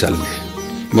ଓଢ଼େଇକରି ଚାଲିଲି।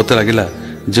 ମୋତେ ଲାଗିଲା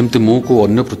ଯେମିତି ମୁଁ କେଉଁ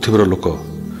ଅନ୍ୟ ପୃଥିବୀର ଲୋକ।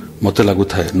 ମୋତେ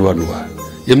ଲାଗୁଥାଏ ନୂଆ ନୂଆ,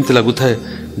 ଏମିତି ଲାଗୁଥାଏ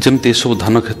ଯେମିତି ଏସବୁ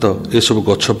ଧାନ କ୍ଷେତ, ଏସବୁ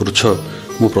ଗଛ ବୃଛ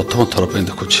ମୁଁ ପ୍ରଥମ ଥର ପାଇଁ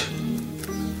ଦେଖୁଛି।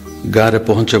 ଗାଁରେ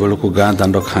ପହଞ୍ଚିବା ବେଳକୁ ଗାଁ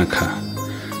ଦାଣ୍ଡ ଖାଁ ଖାଁ।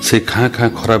 ସେଇ ଖାଁ ଖାଁ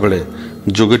ଖରାବେଳେ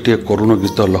ଯୋଗୀଟିଏ କରୁଣ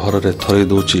ଗୀତ ଲହରରେ ଥରେଇ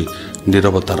ଦେଉଛି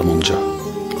ନୀରବତାର ମଞ୍ଜ।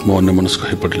 ମୁଁ ଅନ୍ୟମନସ୍କ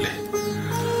ହୋଇପଡ଼ିଲି।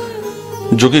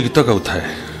 ଯୋଗୀ ଗୀତ ଗାଉଥାଏ,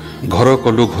 ଘର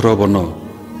କଲୁ ଘୋର ବନ,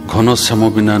 ଘନ ଶ୍ୟାମ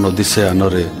ବିନା ନଦୀ ସେ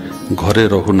ଆନରେ, ଘରେ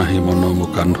ରହୁନାହିଁ ମନ ମୋ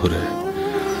କାହ୍ନୁରେ।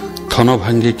 ଥନ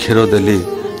ଭାଙ୍ଗି କ୍ଷୀର ଦେଲି,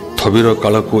 ଥବିର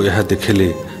କାଳକୁ ଏହା ଦେଖିଲି,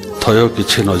 ଥୟ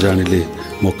କିଛି ନ ଜାଣିଲି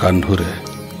ମୋ କାହ୍ନୁରେ।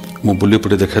 ମୁଁ ବୁଲି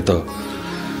ପଡ଼ି ଦେଖେ ତ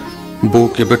ବୋଉ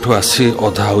କେବେଠୁ ଆସି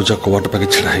ଅଧା ଆଉଜା କବାଟ ପାଖେ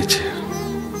ଛିଡ଼ା ହେଇଛି।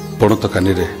 ପଣତ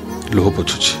କାନିରେ ଲୁହ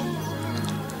ପୋଛୁଛି।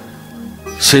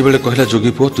 ସେଇବେଳେ କହିଲା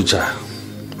ଯୋଗୀ ପୁଅ ତୁ ଯା,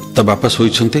 ତା ବାପା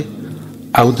ଶୋଇଛନ୍ତି,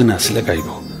 ଆଉ ଦିନେ ଆସିଲେ ଗାଇବ।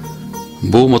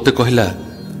 ବୋଉ ମୋତେ କହିଲା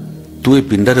ତୁ ଏ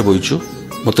ପିଣ୍ଡାରେ ବଇଛୁ,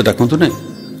 ମୋତେ ଡାକନ୍ତୁ ନାହିଁ।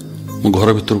 ମୁଁ ଘର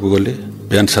ଭିତରକୁ ଗଲି,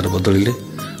 ପ୍ୟାଣ୍ଟ ସାର୍ଟ ବଦଳିଲି।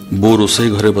 ବୋଉ ରୋଷେଇ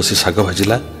ଘରେ ବସି ଶାଗ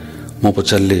ଭାଜିଲା। ମୁଁ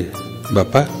ପଚାରିଲି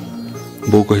ବାପା?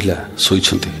 ବୋଉ କହିଲା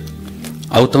ଶୋଇଛନ୍ତି।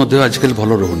 ଆଉ ତାଙ୍କ ଦେହ ଆଜିକାଲି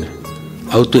ଭଲ ରହୁନି।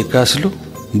 ଆଉ ତୁ ଏକା ଆସିଲୁ?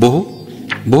 ବୋହୁ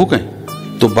ବୋହୁ କାହିଁ?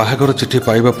 ତୋ ବାହାଘର ଚିଠି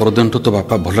ପାଇବା ପରଦିନଠୁ ତୋ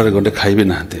ବାପା ଭଲରେ ଗଣ୍ଡେ ଖାଇବି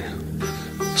ନାହାନ୍ତି।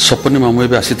 ସପନୀ ମାମୁଁ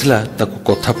ଏବେ ଆସିଥିଲା, ତାକୁ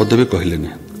କଥା ପଦେ ବି କହିଲେନି।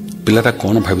 ପିଲାଟା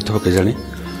କ'ଣ ଭାବିଥିବ କେଜାଣି।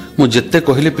 ମୁଁ ଯେତେ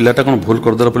କହିଲି ପିଲାଟା କ'ଣ ଭୁଲ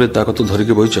କରିଦେଲା ବୋଲି ତା କଥା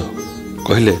ଧରିକି ବଇଛ।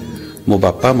 କହିଲେ ମୋ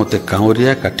ବାପା ମୋତେ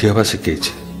କାଉଁରିଆ କାଠି ହେବା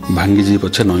ଶିଖେଇଛି, ଭାଙ୍ଗିଯିବି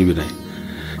ପଛେ ନଇଁବି ନାହିଁ।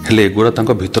 ହେଲେ ଏଗୁଡ଼ା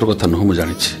ତାଙ୍କ ଭିତର କଥା ନୁହଁ, ମୁଁ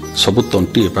ଜାଣିଛି। ସବୁ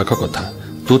ତଣ୍ଟି ଏପାଖ କଥା।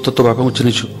 ତୁ ତ ତୋ ବାପାଙ୍କୁ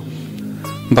ଚିହ୍ନିଛୁ।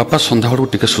 ବାପା ସନ୍ଧ୍ୟାବେଳକୁ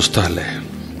ଟିକେ ସୁସ୍ଥ ହେଲେ।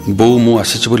 ବୋଉ ମୁଁ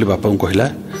ଆସିଛି ବୋଲି ବାପାଙ୍କୁ କହିଲା।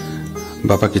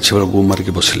 ବାପା କିଛି ବେଳ ଗୁଁ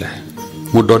ମାରିକି ବସିଲେ।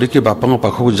 ମୁଁ ଡରିକି ବାପାଙ୍କ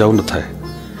ପାଖକୁ ଯାଉନଥାଏ।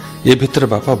 ଏ ଭିତରେ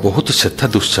ବାପା ବହୁତ ସେଥା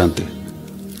ଦୁଶ୍ଚାହାନ୍ତି,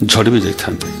 ଝଡ଼ି ବି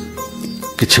ଯାଇଥାନ୍ତି।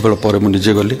 किछि बेल पर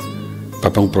मुझे गली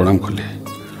बापा को प्रणाम कली।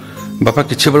 बापा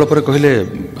किछि बेल पर कहले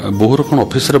बोहर कौन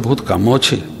ऑफिस रे बहुत काम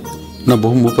अच्छी ना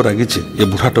बोह मो पर रागी ये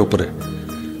बुढ़ाटा उपर।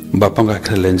 बापा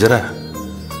आखिरे लेंजरा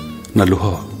ना लुह।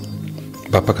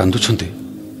 बापा कांदुछंती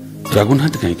रागुना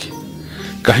कहीं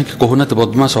कहीं कहूना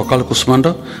बदमाश अकाल कुष्मांड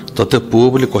तोते पुओ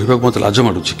बोली कहवा मत लाज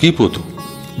माड़ुची कि पुओ तू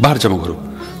बाहर जा घर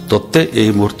तोते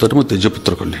यही मुहूर्त में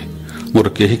तेजपुत्र कली। मोर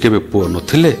कहीं केबे पुओ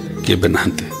नथिले केबे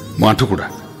नाहंती मो आंठुकुड़ा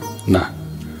ना।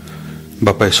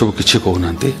 बापा एसबू किछि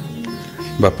कहूना।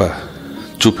 बापा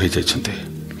चुप हो जाइछंती।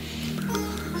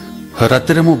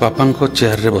 राति मो बापा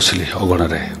चेयर रे बसिली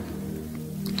अगणारे।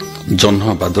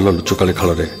 जह्न बादल लुचुकाली खाल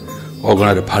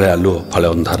अगणारे फाले आलुओ फाले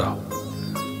अंधार।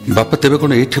 बापा तेबे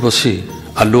कौन एठी बसी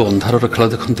आलुओ अंधार खेल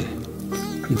देखती।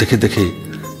 देखि देखि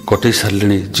कटई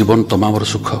सारे जीवन तमामर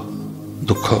सुख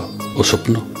दुख और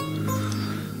स्वप्न।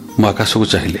 मु आकाश को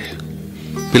चाहिए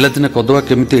पिलादिने कदवा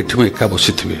केमिति एठी मु एका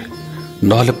बसी थिबे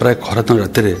नहले प्राय खरादिन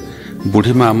राति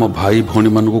बुढ़ी माँ आम भाई भौणी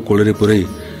मानू कोଳରେ पुरई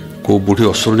को बुढ़ी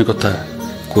असुरुणी कथा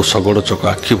को शगड़ चक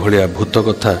आखि भलिया भूत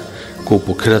कथा को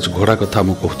पोखरीराज घोड़ा कथा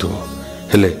आम कहूब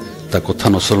हेले ता कथा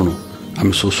न शुणु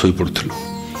आम सब शोई पड़ुलु।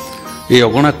 ये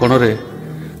अगणा कणरे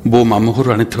बो मामू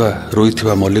घर आनी रोई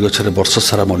मल्ली गछरे वर्ष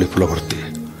सारा मल्ली फूल भर्ती।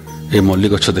 ये मल्ली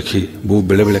गछ देखी बो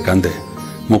बेले बेले कांदे।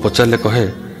 मु पचारे कहे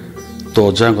तो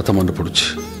अजा कथा मन पड़ुछि।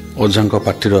 अजा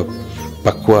पार्टीर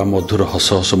पाकुआ मधुर हस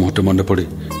हस मुहटे मन पड़ी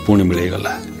पुणी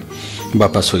मिलैगला।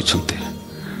 बापा शोइछंती।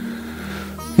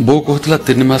 बो कहला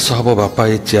 3 मास हम बापा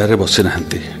ये चेयर बसी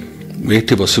नाहंती।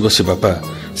 एठी बसी बसी बापा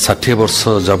 60 वर्ष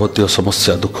जावतीय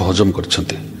समस्या दुख हजम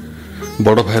करछंती।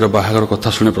 बड़ भाईर बाहागर कथा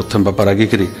शुणी प्रथम बापा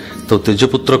रागिकी तो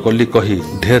तेजपुत्र कली कही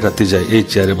ढेर राति जाए ये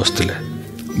चेयर बसते।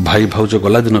 भाई भाउज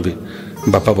गला दिन भी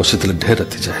बापा बसी ढेर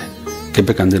राति जाए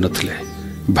केबे कांदी नथिले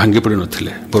भांगी पड़ी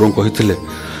नथिले बरं कही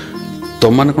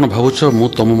तुम मैंने कौन भावुच मु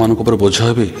तुम मान बोझ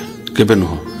हेबी केबे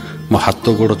नुह मो हाथ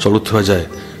गोड़ चलुवा जाए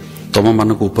तुम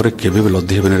मान केबे भी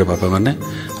लदी हेबेनि रे बापा मैंने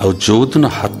आ जो दिन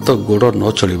हाथ गोड़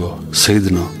न चलो से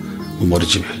दिन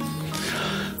मरीजी।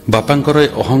 बापांकर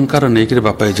अहंकार नहीं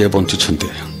बापा जाए बंचिंट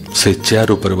से चेयर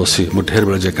उपर बसी मु ढेर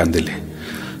बेले जाए कांदिली।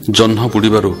 जह्न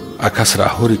बुड़बारू आकाश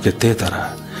आहरी केते तारा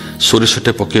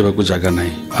सोरिषटे पकेबा जगह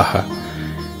नहीं। आहा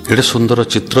एडे सुंदर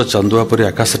चित्र चांदुआ परी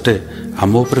आकाशटे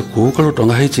आम उपर कौ कालू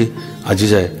टंगा होती आज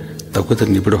जाए ताको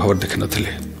निबिड़ भाव देखी नी।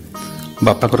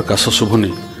 बापाकर काश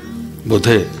शुभुनी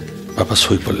बोधे बापा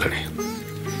शोई पड़े।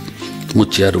 मु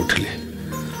चेयर उठिली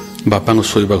बापा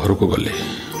शोवा घर को गली।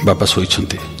 बापा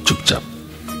शोइछंती चुपचाप।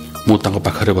 मु तांको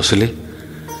पाखरे बसिली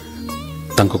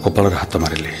कपाल हाथ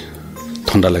मारिली।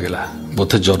 ठंडा लगेगा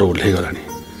बोधे ज्वर ओह्लई गलानी।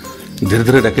 धीरे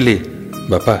धीरे डाकिली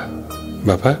बापा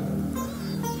बापा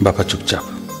बापा चुपचाप।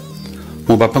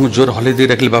 मो बापा को जोर हल्ई दे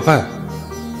डाकिली बापा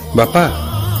बापा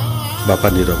बापा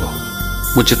नीरव।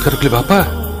 मु चित्कार कली बापा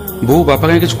बो बापा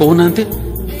कहीं किसी कहूना।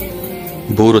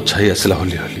 बोर छाई आसला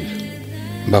हली हली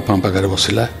बापा पाखे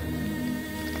बसला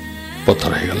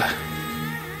पथर होगला।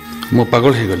 मो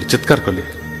पागल हो गली चित्कार कली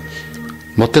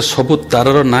मते सबू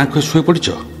तारार ना कही शुई पड़च।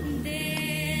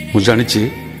 मु जानी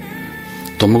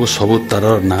तुमको सबू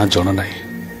तारार ना जना ना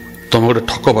तुम गोटे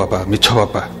ठक बापा मिछ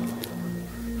बापा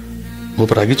मो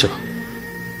पर रागिच।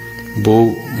 बो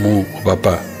मो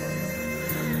बापा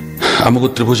आमको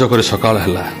त्रिभुज कर सकाल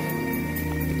है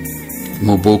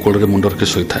मो बो कोड़े मुंड रखी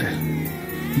शोई थाए।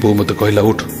 बो मत कहला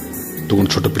उठ तू कौन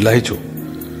छोट पिला हो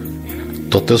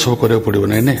तोते सब करा पड़ो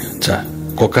ना ने जा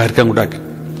कका हरिका डाक।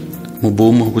 मु बो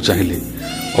मुह को चाहिए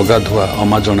अगाधुआ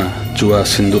अमाजना जुआ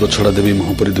सिंदूर छड़ा देवी मुह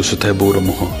पर दुषु थाए बोर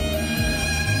मुह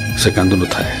से कांदु न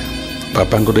थाए।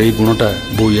 बापांकर यही गुणटा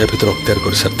बो या भर अख्तियार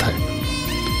कर सारी थाए।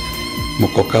 मो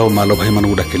कका और माल भाई मान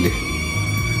डाकिली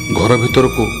घर भीतर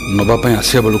को नवापाई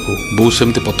आसिया बेलू बो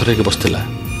सेमती पथर होकर बसला।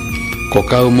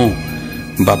 कका और मो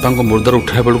बापा मुर्दार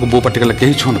उठाया बेलू बो पाटिकला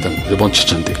कहीं छुना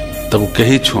बंचिंट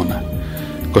कहीं छुना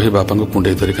कही बापा को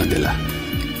कुंडे धरी कांदिला।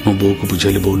 मो बो को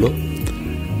बुझेली बोलो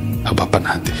आ बापा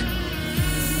नहांती।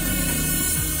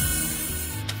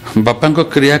 बापा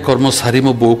क्रियाकर्म सारी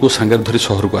मो बो को सांगे धरी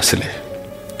सहर को आसिले।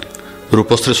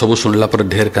 रूपश्री सब शुणला पर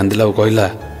ढेर कांदिला और कहला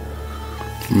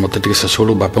मत टे शेष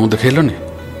बेलू बापा को देखलनि।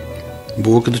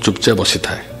 बो कि चुपचाप बसी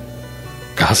थाए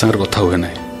क्या सागर कथा हुए ना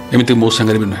एमती मो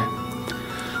सागर भी नुहे।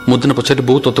 मो दिन पचारि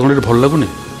बो तत गण भल लगुनि।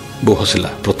 बो हसिला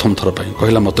प्रथम थर पर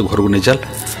कहला मत घर को नहीं चल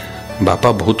बापा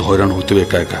बहुत हैरान होते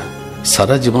एका एका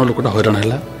सारा जीवन लोकटा हैरान है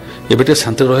एवं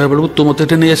शांति रहा बेलू तू मत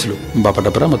नहीं आसलु बापाटा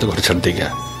परा मत घर छाड़ देगा।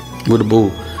 बोले बो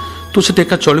तू से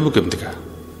एका चलू केमतिका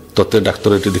तोते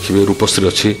डाक्तर ये देखिए रूपश्री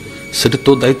अच्छी से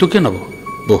तो दायित्व किए नब।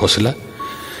 बो हसिला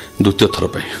द्वितीय थर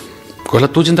पर कहला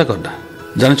तू चिंता करना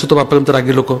जानी तो बापा केमती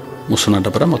रागी लोक मो सुनाटा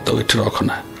परा मत ये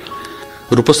रखना।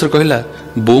 रूपश्री कहला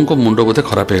बो को मुंड बोधे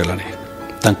खराब हो गलानी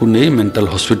तांकु नहीं मेंटल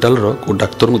हॉस्पिटल रो को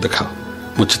डाक्तर को देखाओ।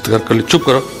 मु चित्कार कली चुप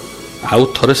कर आउ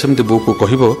थरे सेमती बो को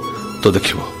कहबो तो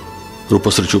देखिबो।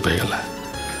 रूपश्री चुप हो गला।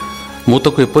 मु तो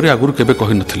एपरी आगुरी केबे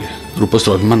कहि नथिली।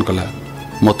 रूपश्री अभिमान कला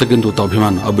मते किंतु तो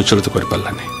अभिमान अविचलित कर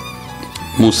पालानी।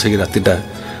 मु से रातिटा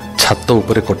छात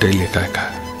ऊपर कटेली एका एका।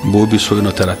 बो भी सोई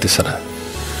नथा राति सारा।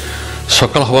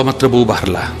 सकाल हवा मात्र बो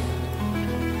बाहरला।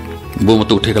 बो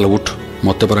मते उठे गला उठ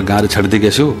मते पर गाँव छाड़ देके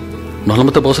आसो ना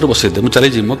मत बस बसई दे मुझे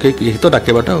चली मो कहीं तो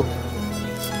डाके बाट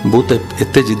बो तो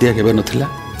एत जिदिया के नाला।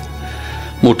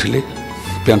 मुठिली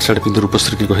पैंट सार्ट पिंधि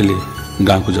रूपश्री की कहली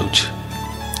गाँ को जाऊँगी।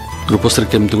 रूपश्री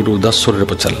केमती गोटे उदास स्वर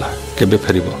पचारा केबे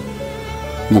फेर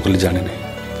मु कहली जानी नहीं।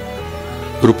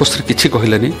 रूपश्री किसी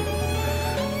कहलानी।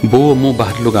 बो मु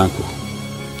बाहर गाँ को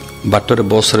बाटर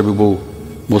बस रे भी बो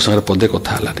मो संगे पदे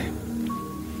कथा हलानी।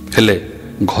 हेले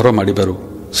घर माड़बारू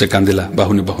से कांदिला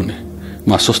बाहुनी बाहुनी।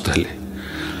 मु आश्वस्त हेली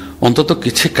अंततः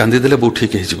किसी कांदीदेले बो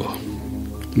ठीक हो।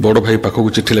 बड़ भाई पाखक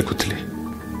चिठी लिखुली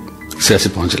से आसी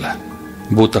पहुँचला।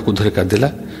 बो ताकू धरे कांदिला।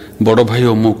 बड़ भाई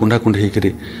और मो कुंडा कुंडी होकर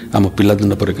आम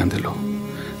पिलादिन पर कांदिलु।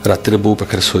 रातिर बो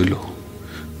पाखे शोलु।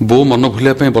 बो मन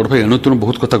भूलिया बड़ भाई एणु तेणु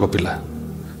बहुत कथा गपिला।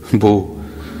 बो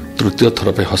तृतीय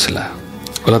थर पे हसला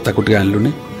कहला ताकू टे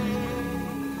आनलुनी।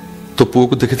 तो पुओ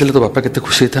को देखी तो बापा केते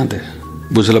खुशी था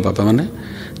बुझल। बापा माने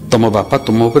तुम बापा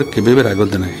तुम ऊपर केबे भी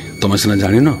रागते ना। तुम सीना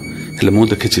जान हेले मु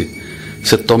देखी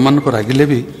से तुम मान रागिले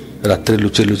भी रात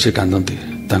लुचे लुचे कांदती।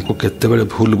 केते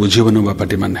भूल बुझेबन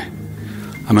बापाटी माने।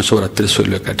 आम सब रात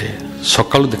शोलु एकाठी।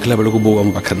 सका देखला बेलू बो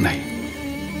आम पाखे ना।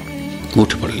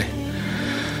 उठी पड़े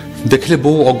देखिले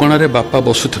बो अगणार बापा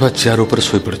बसुवा चेयर उपर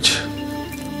शोई पड़ी।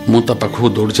 मुझा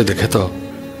पाखक दौड़चे देखे तो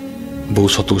बो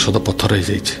सतु सत पत्थर हो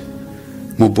जाइए।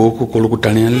 मो बो को कोल को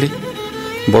टाणी आनली।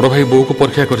 बड़ भाई बो को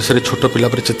परीक्षा कर सारी छोट पिला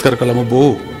पर चित्कार कला मो बो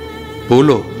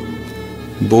बोलो।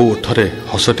 बो ओठरे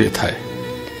हसटे थाए।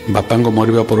 बापा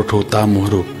मरवा परठू ता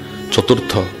मुहर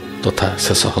चतुर्थ तथा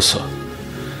शेष हस।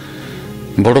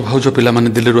 बड़ भाउज पिला माने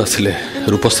दिल्ली आसिले।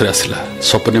 रूपश्री आसला।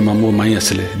 सपने मामू माई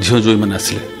आसिले। झील जोई मैंने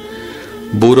आसिले।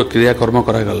 बोर क्रियाकर्म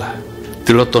करागला।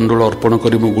 तिल तंडुल अर्पण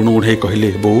कर मु गुणुगुणई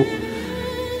कहली बो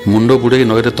मुंड बुड़े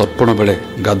नई तर्पण बेले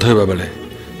गाधोवा बेले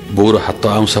बोर हाथ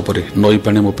आउंसा परी नई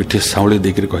पानी मो पिठी साउली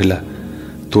देकर कहला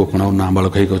तू कौन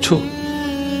नाबालक होछु।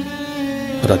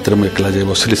 रात मुझे एकला जाए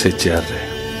बसली से चेयर रे।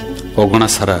 अगणा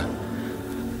सारा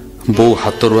बो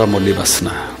हाथ रुआ मल्ली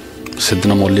बास्ना। से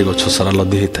दिन मल्ली गछ सारा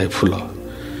लदी होता है फूल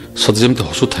सत जमी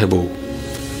हसु थाए। बो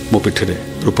मो पिठी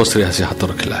रूपश्री आसी हाथ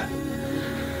रखिला।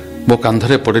 मो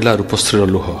कांधरे पड़ा रूपश्री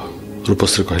लुह।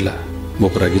 रूपश्री कहला मो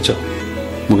पर रागिच।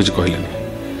 मुझे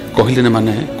कहलिनी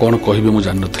माने कौन कहबी मु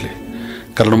जान नथली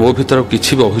कारण मो भीतर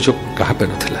किसी भी अभियोग क्या पे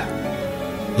नाला।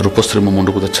 रूपश्री मो मुंड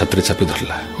को छाती चापी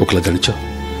धरला। ओकला जानिच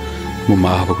मो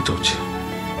माँ हवा जाऊँगी।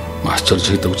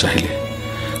 आश्चर्य हो चाहिए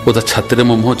वो छाती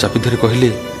मो मुह चापी धरी कहली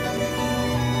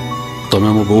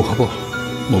तमें मो बो हम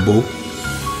मो बो।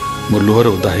 मो लुहर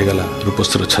ओदा होगला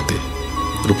रूपश्री छाती।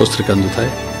 रूपश्री कांदु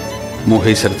थाए। मो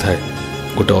हो सारी थाए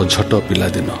गोटे अझट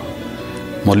पिलादिन।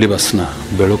 मल्ली बास्ना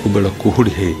बेल को बेल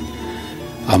कुहुड़ी हो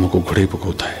आमको घोड़े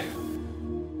पकाऊ थाए।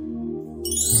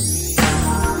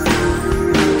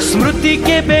 स्मृति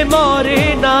केबे मरे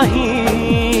नाही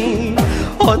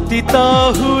अतीत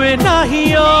हुए नाही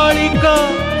अलिक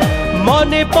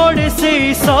मने पड़े से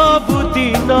सब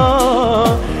दिन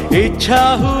इच्छा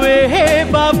हुए हे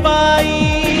बापाई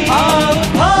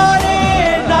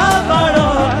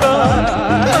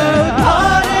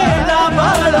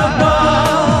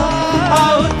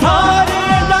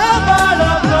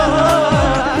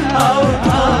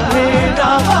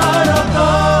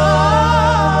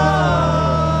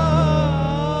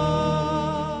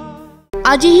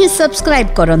आज ही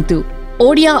सब्सक्राइब करंतु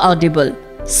ओडिया ऑडिबल।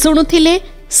 शुणुथिले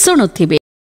शुणुथिबे।